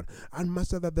of God. And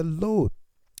Master, that the Lord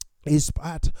is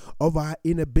part of our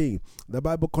inner being. The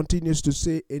Bible continues to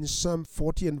say in Psalm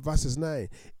 40 and verses 9,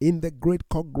 in the great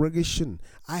congregation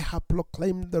I have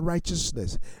proclaimed the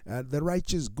righteousness, the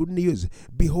righteous good news.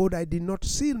 Behold, I did not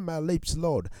seal my lips,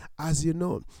 Lord, as you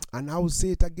know. And I will say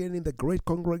it again, in the great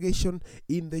congregation,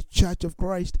 in the church of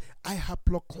Christ, I have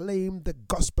proclaimed the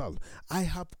gospel. I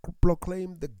have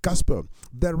proclaimed the gospel,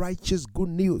 the righteous good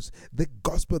news, the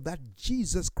gospel that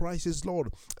Jesus Christ is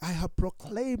Lord. I have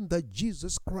proclaimed that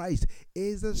Jesus Christ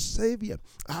is the Savior.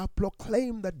 I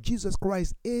proclaim that Jesus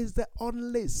Christ is the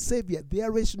only Savior.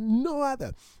 There is no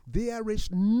other. There is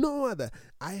no other.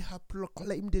 I have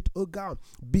proclaimed it, O God.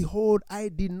 Behold, I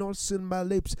did not seal my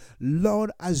lips,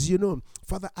 Lord, as you know.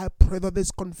 Father, I pray that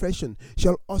this confession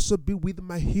shall also be with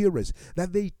my hearers,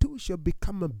 that they too shall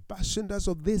become ambassadors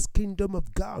of this kingdom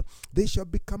of God. They shall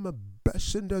become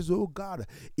ambassadors, O God,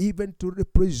 even to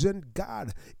represent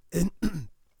God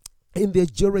in their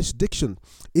jurisdiction,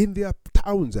 in their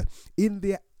towns, in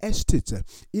their estates,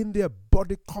 in their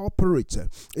body corporates,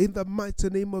 in the mighty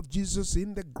name of Jesus,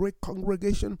 in the great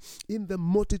congregation, in the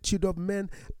multitude of men.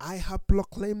 I have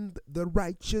proclaimed the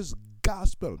righteous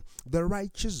gospel, the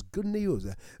righteous good news.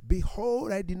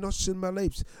 Behold, I did not seal my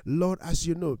lips, Lord, as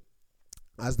you know.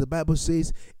 As the Bible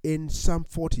says in Psalm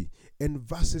 40 and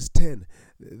verses 10,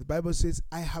 the Bible says,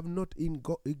 I have not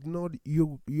ignored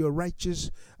your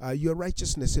righteousness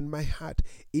in my heart.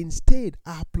 Instead,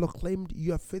 I have proclaimed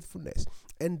your faithfulness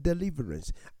and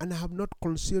deliverance, and I have not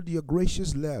concealed your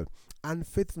gracious love and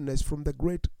faithfulness from the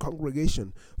great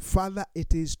congregation. Father,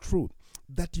 it is true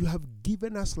that you have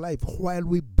given us life while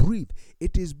we breathe.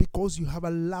 It is because you have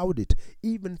allowed it.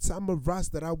 Even some of us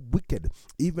that are wicked,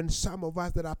 even some of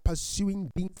us that are pursuing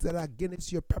things that are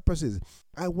against your purposes,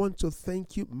 I want to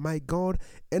thank you, my God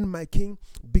and my King,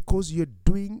 because you're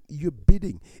doing your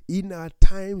bidding in our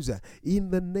times,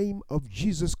 in the name of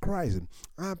Jesus Christ.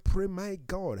 I pray, my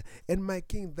God and my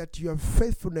King, that your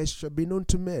faithfulness shall be known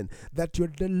to men, that your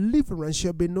deliverance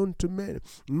shall be known to men.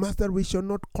 Master, we shall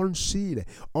not conceal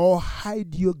or hide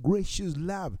your gracious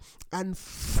love and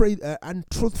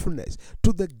truthfulness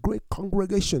to the great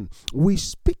congregation. We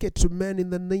speak it to men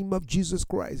in the name of Jesus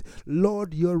Christ.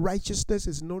 Lord, your righteousness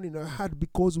is known in our heart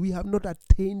because we have not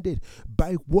attained it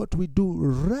by what we do.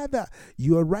 Rather,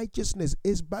 your righteousness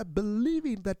is by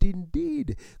believing that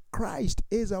indeed Christ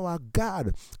is our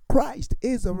God, Christ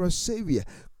is our Savior,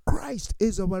 Christ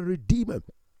is our Redeemer,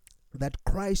 that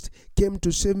Christ came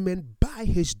to save men by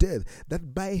his death,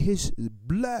 that by his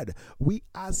blood we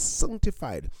are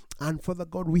sanctified, and Father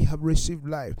God, we have received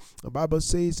life. The Bible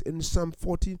says in Psalm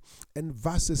 40 and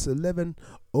verses 11,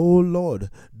 O Lord,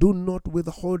 do not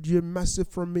withhold your mercy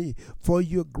from me, for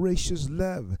your gracious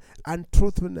love and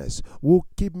truthfulness will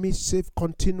keep me safe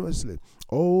continuously.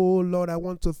 Oh Lord, I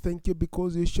want to thank you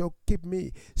because you shall keep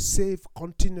me safe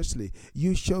continuously.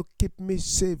 You shall keep me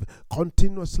safe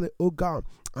continuously, O God,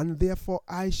 and therefore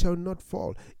I shall not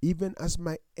fall, even as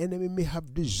my enemy may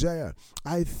have desire.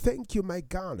 I thank you, my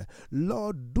God.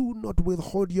 Lord, do not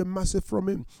withhold your mercy from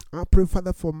him. I pray,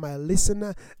 Father, for my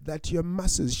listener, that your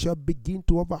mercies shall begin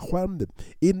to overwhelm them.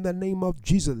 In the name of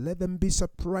Jesus, let them be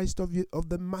surprised of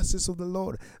the mercies of the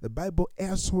Lord. The Bible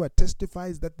elsewhere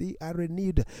testifies that they are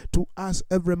renewed to us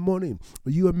every morning.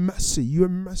 Your mercy, your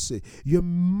mercy, your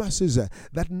mercies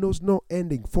that knows no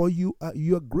ending. For you,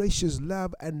 your gracious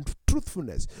love and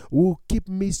truthfulness will keep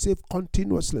me safe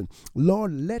continuously.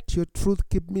 Lord, let your truth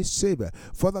keep me safe.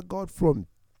 Father God, from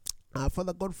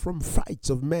fights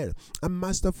of men, and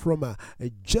Master, from a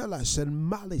jealous and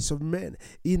malice of men,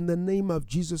 in the name of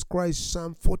Jesus Christ.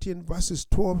 Psalm 14 verses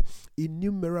 12,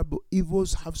 innumerable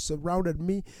evils have surrounded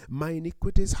me, my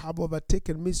iniquities have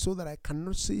overtaken me, so that I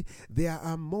cannot see. There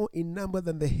are more in number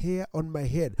than the hair on my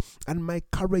head, and my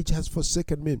courage has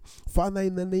forsaken me. Father,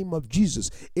 in the name of Jesus,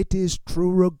 it is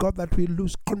true, O God, that we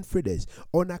lose confidence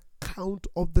on account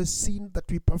of the sin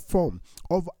that we perform,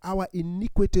 of our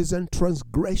iniquities and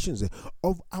transgressions,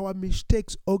 of our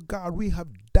mistakes. Oh God, we have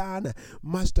done,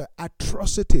 Master,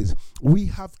 atrocities. We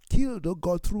have killed, oh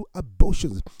God, through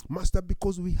abortions, Master,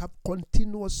 because we have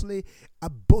continuously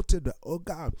aborted. Oh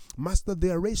God, Master,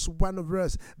 there is one of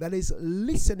us that is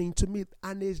listening to me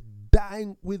and is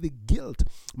dying with the guilt.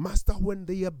 Master, when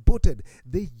they aborted,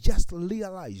 they just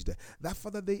realized that,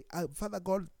 Father, the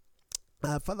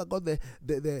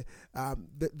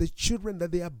children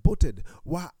that they aborted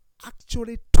were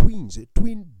actually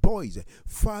twin boys.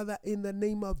 Father, in the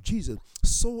name of Jesus,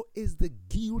 so is the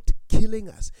guilt killing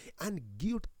us and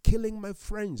guilt killing my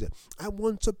friends. I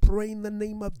want to pray in the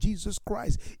name of Jesus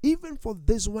Christ, even for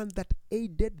this one that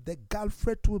aided the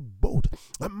girlfriend to a boat.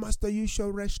 And Master, you shall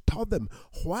restore them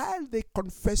while they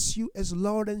confess you as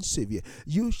Lord and Savior.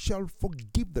 You shall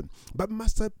forgive them. But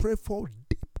Master, I pray for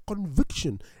deep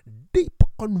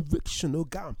conviction, oh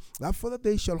God, that Father,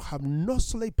 they shall have no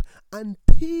sleep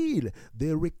until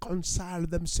they reconcile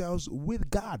themselves with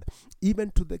God,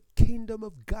 even to the kingdom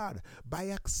of God, by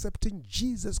accepting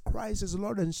Jesus Christ as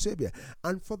Lord and Savior,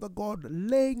 and Father God,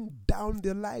 laying down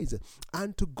their lives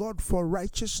unto God for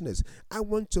righteousness. I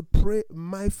want to pray,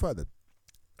 my Father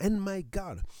and my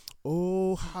God,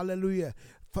 oh hallelujah,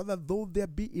 Father, though there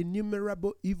be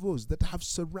innumerable evils that have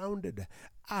surrounded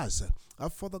us,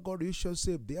 Father God, you shall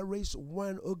say, there is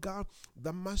one, oh God,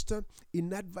 the Master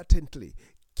inadvertently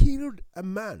killed a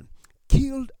man,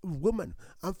 killed a woman,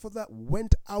 and Father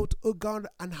went out, oh God,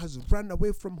 and has run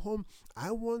away from home.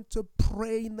 I want to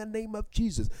pray in the name of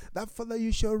Jesus that, Father,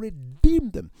 you shall redeem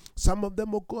them. Some of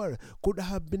them, oh God, could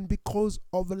have been because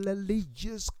of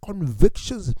religious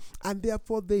convictions, and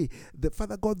therefore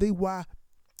Father God, they were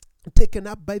taken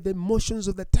up by the emotions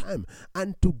of the time,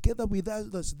 and together with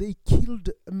others they killed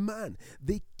a man,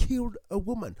 they killed a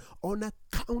woman on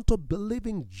account of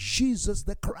believing Jesus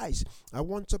the Christ. I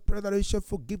want to pray that you shall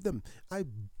forgive them. I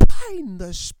bind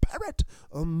the spirit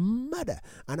of murder,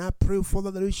 and I pray, Father,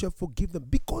 that you shall forgive them,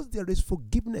 because there is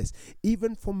forgiveness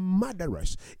even for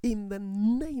murderers in the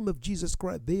name of Jesus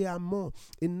Christ. They are more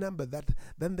in number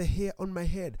than the hair on my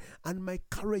head, and my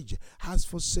courage has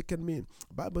forsaken me.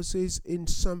 The Bible says in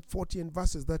Psalm 40 and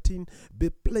verses 13, be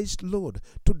pleased, Lord,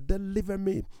 to deliver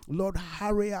me. Lord,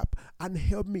 hurry up and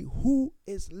help me. Who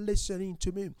is listening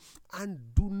to me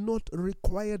and do not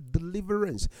require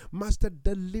deliverance? Master,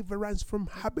 deliverance from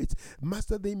habits.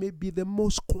 Master, they may be the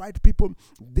most quiet people.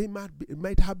 They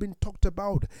might have been talked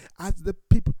about as the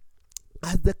people,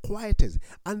 as the quietest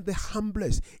and the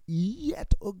humblest,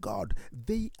 yet, oh God,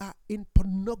 they are in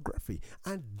pornography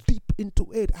and deep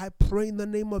into it. I pray in the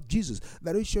name of Jesus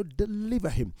that you shall deliver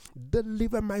him,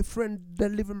 deliver my friend,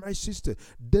 deliver my sister,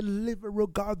 deliver, oh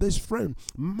God, this friend.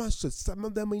 Master, some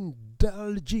of them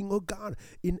indulging, oh God,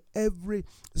 in every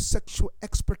sexual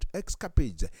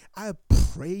escapades. I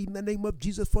pray in the name of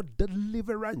Jesus for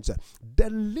deliverance,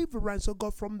 oh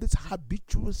God, from this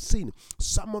habitual sin.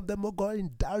 Some of them, oh God,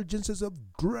 indulgences of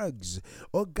drugs,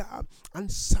 oh God, and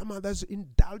some others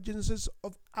indulgences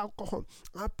of alcohol.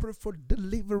 I pray for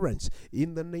deliverance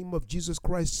in the name of Jesus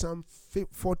Christ. Psalm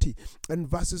 40 and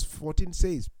verses 14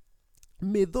 says,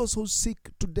 may those who seek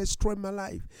to destroy my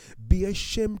life be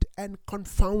ashamed and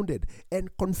confounded and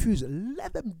confused.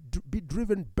 Let them be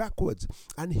driven backwards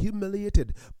and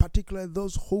humiliated, particularly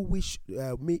those who wish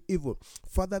me evil.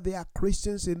 Father, there are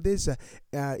Christians in this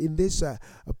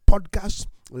podcast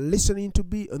listening to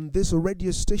be on this radio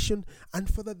station,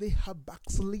 and Father, they have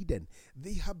backslidden.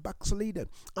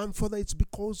 And Father, it's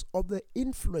because of the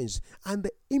influence and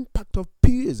the impact of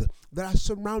peers that are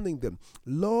surrounding them.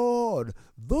 Lord,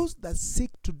 those that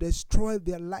seek to destroy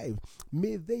their life,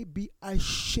 may they be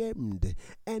ashamed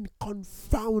and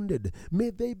confounded.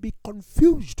 May they be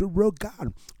confused, oh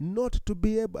God, not to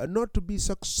be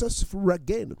successful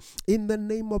again. In the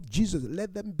name of Jesus,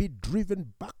 let them be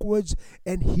driven backwards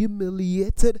and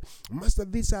humiliated. Master,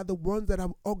 these are the ones that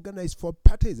have organized for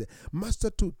parties,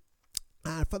 Master, to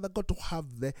Father God, to have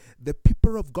the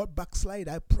people of God backslide.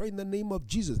 I pray in the name of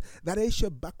Jesus that they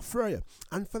shall backfire.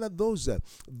 And Father, those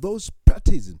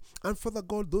parties, and Father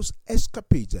God, those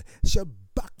escapades shall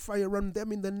backfire on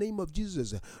them in the name of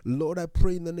Jesus. Lord, I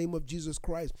pray in the name of Jesus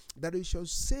Christ that you shall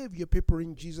save your people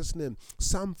in Jesus' name.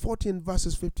 Psalm 14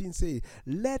 verses 15 say,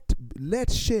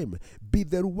 let shame be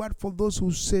the reward for those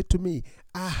who say to me,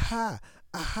 aha,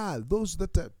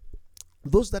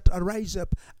 those that arise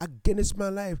up against my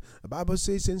life. The Bible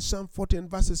says in Psalm 14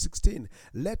 verses 16,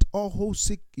 let all who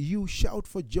seek you shout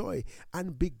for joy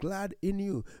and be glad in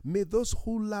you. May those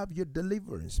who love your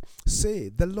deliverance say,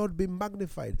 the Lord be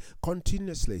magnified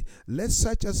continuously. Let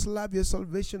such as love your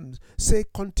salvation say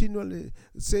continuously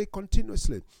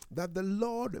that the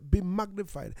Lord be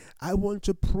magnified. I want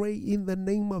to pray in the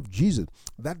name of Jesus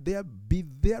that there be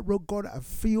there, oh God, a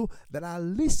few that are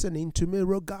listening to me,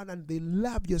 oh God, and they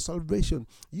love your salvation. salvation.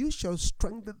 You shall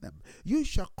strengthen them. You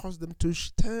shall cause them to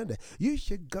stand. You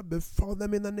shall go before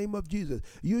them in the name of Jesus.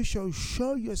 You shall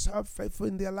show yourself faithful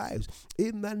in their lives.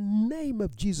 In the name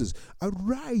of Jesus,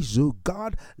 arise, O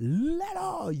God. Let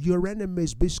all your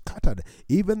enemies be scattered,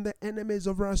 even the enemies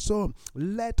of our soul.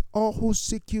 Let all who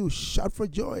seek you shout for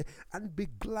joy and be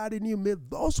glad in you. May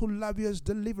those who love you as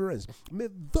deliverance, may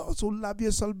those who love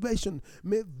your salvation,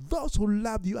 may those who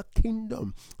love your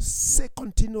kingdom say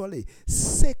continually,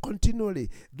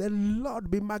 the Lord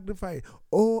be magnified.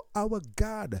 Oh, our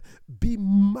God, be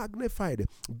magnified,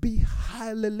 be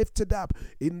highly lifted up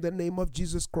in the name of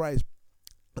Jesus Christ.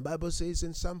 The Bible says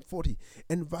in Psalm 40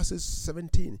 and verses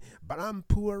 17, but I'm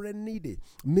poor and needy.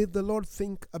 May the Lord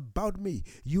think about me.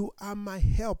 You are my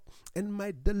help and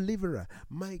my deliverer.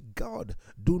 My God,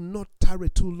 do not tarry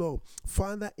too long.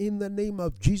 Father, in the name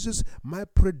of Jesus, my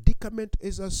predicament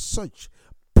is as such.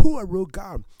 Poor, oh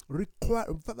God,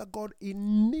 Father God,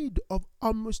 in need of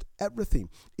almost everything,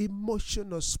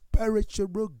 emotional, spiritual,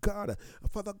 oh God,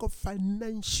 Father God,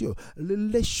 financial,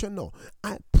 relational.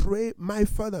 I pray, my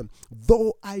Father,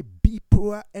 though I be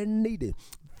poor and needy,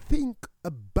 think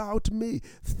about me.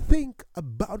 Think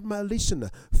about my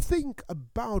listener. Think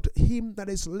about him that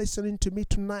is listening to me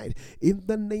tonight. In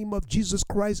the name of Jesus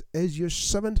Christ, as your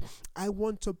servant, I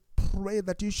want to pray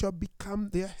that you shall become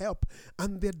their help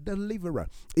and their deliverer.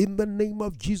 In the name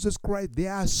of Jesus Christ,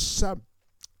 there are some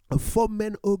 4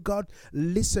 men, oh God,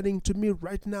 listening to me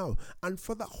right now. And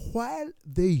Father, while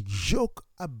they joke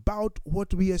about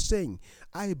what we are saying,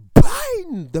 I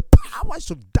bind the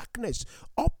powers of darkness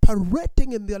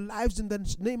operating in their lives in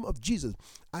the name of Jesus.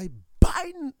 I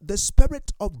bind the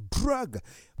spirit of drug,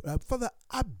 Father,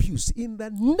 abuse in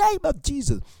the name of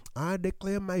Jesus. I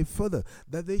declare, my Father,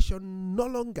 that they shall no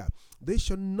longer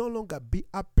be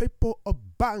a people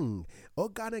of bang, oh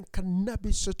God, and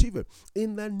cannabis sativa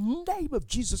in the name of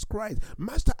Jesus Christ.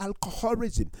 Master,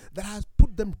 alcoholism that has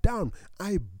put them down,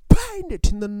 I bind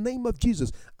it in the name of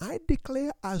Jesus. I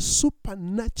declare a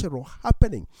supernatural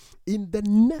happening in the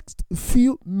next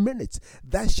few minutes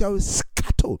that shall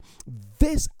scatter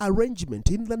this arrangement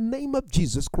in the name of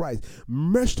Jesus Christ.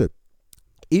 Mercy,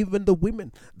 even the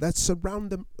women that surround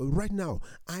them right now,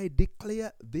 I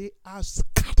declare they are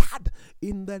scattered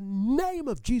in the name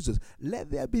of Jesus. Let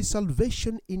there be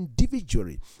salvation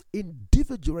individually in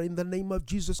the name of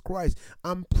Jesus Christ.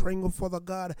 I'm praying, Father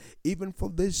God, even for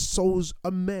these souls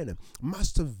of men.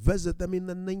 Master, visit them in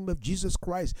the name of Jesus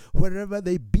Christ, wherever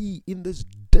they be in this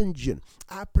dungeon.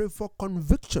 I pray for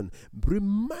conviction.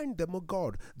 Remind them, oh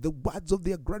God, the words of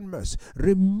their grandmas.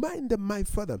 Remind them, my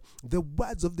Father, the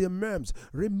words of their moms.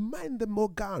 Remind them, oh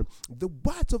God, the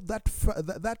words of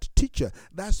that teacher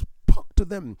that spoke to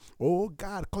them, oh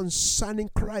God, concerning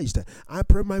Christ. I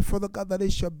pray, my Father God, that they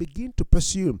shall begin to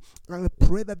pursue. I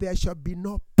pray that there shall be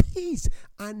no peace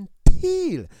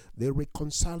until they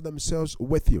reconcile themselves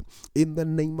with you. In the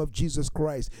name of Jesus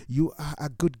Christ, you are a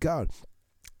good God.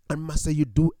 And Master, you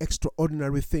do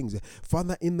extraordinary things.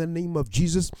 Father, in the name of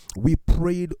Jesus, we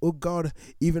prayed, oh God,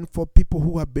 even for people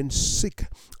who have been sick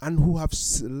and who have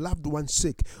loved ones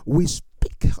sick. We speak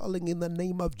healing in the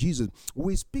name of Jesus.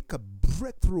 We speak a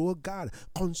breakthrough, oh God,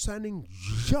 concerning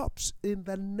jobs in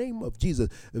the name of Jesus.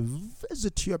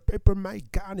 Visit your people, my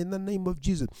God, in the name of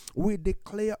Jesus. We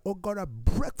declare, oh God, a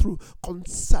breakthrough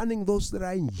concerning those that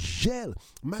are in jail.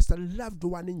 Master, loved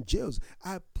one in jails.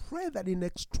 I pray that in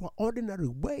extraordinary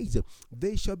ways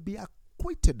they shall be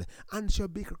acquitted and shall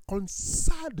be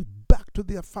reconciled back to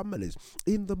their families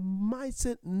in the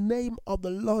mighty name of the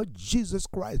Lord Jesus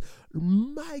Christ.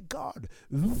 My God,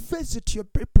 visit your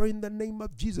people in the name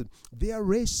of Jesus.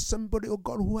 There is somebody, oh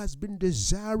God, who has been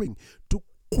desiring to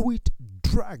quit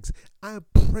drugs. I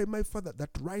pray, my Father, that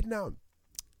right now,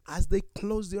 as they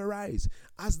close their eyes,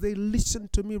 as they listen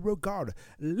to me, oh God,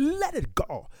 let it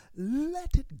go.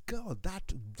 Let it go.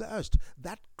 That thirst,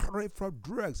 that crave for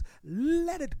drugs,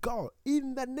 let it go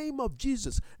in the name of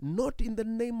Jesus. Not in the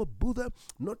name of Buddha,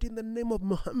 not in the name of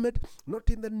Muhammad, not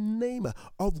in the name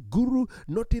of Guru,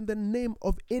 not in the name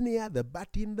of any other, but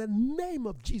in the name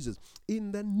of Jesus.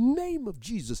 In the name of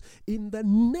Jesus. In the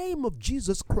name of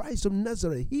Jesus Christ of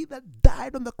Nazareth, he that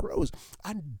died on the cross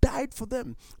and died for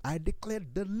them. I declare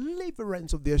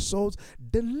deliverance of their souls,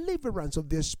 deliverance of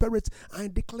their spirits. I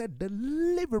declare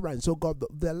deliverance, oh God,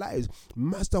 of their lives.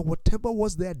 Master, whatever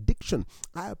was their addiction,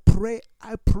 I pray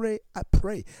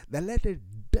that let it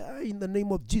die in the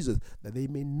name of Jesus, that they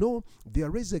may know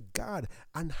there is a God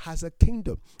and has a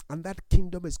kingdom, and that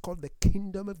kingdom is called the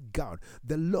kingdom of God.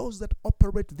 The laws that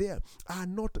operate there are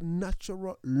not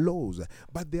natural laws,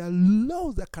 but they are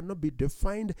laws that cannot be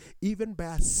defined even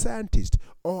by a scientist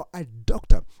or a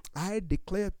doctor. I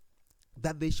declare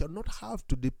that they shall not have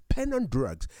to depend on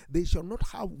drugs. They shall not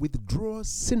have withdrawal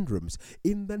syndromes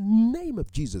in the name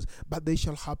of Jesus, but they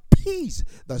shall have peace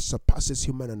that surpasses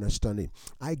human understanding.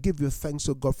 I give you thanks,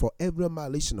 O God, for every my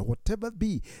listener, whatever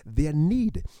be their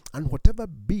need and whatever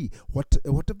be,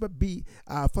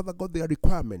 Father God, their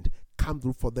requirement, come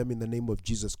through for them in the name of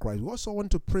Jesus Christ. We also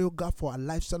want to pray, oh God, for a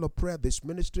lifestyle of prayer this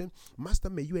ministry. Master,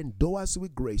 may you endow us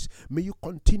with grace. May you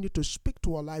continue to speak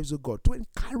to our lives, oh God, to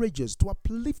encourage us, to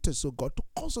uplift us, oh God, to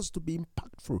cause us to be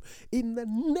impactful. In the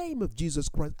name of Jesus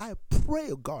Christ, I pray,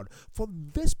 oh God, for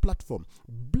this platform.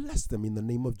 Bless them in the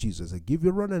name of Jesus. I give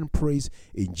you honor and praise.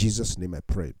 In Jesus' name I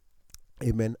pray.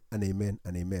 Amen and amen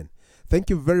and amen. Thank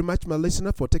you very much, my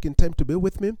listener, for taking time to be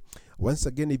with me. Once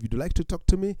again, if you'd like to talk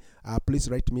to me, please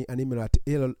write me an email at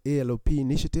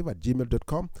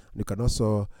alopinitiative@gmail.com. You can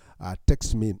also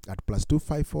text me at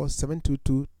 +254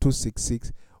 722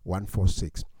 266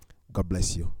 146. God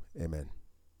bless you. Amen.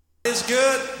 God is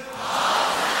good.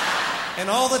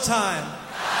 And all the time.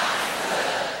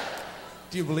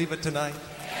 Do you believe it tonight?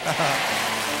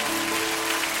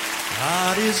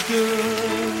 God is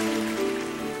good.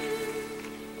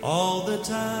 All the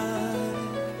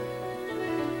time.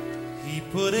 He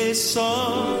put a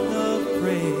song of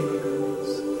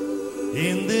praise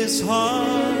in this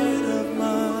heart of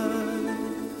mine.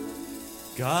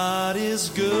 God is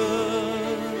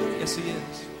good. Yes, He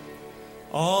is.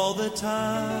 All the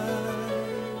time.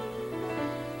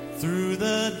 Through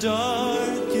the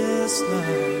darkest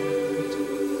night,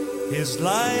 His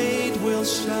light will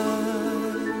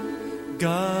shine.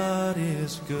 God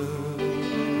is good.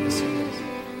 Yes, He is.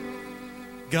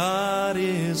 God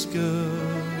is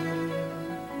good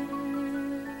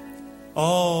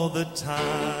all the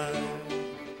time.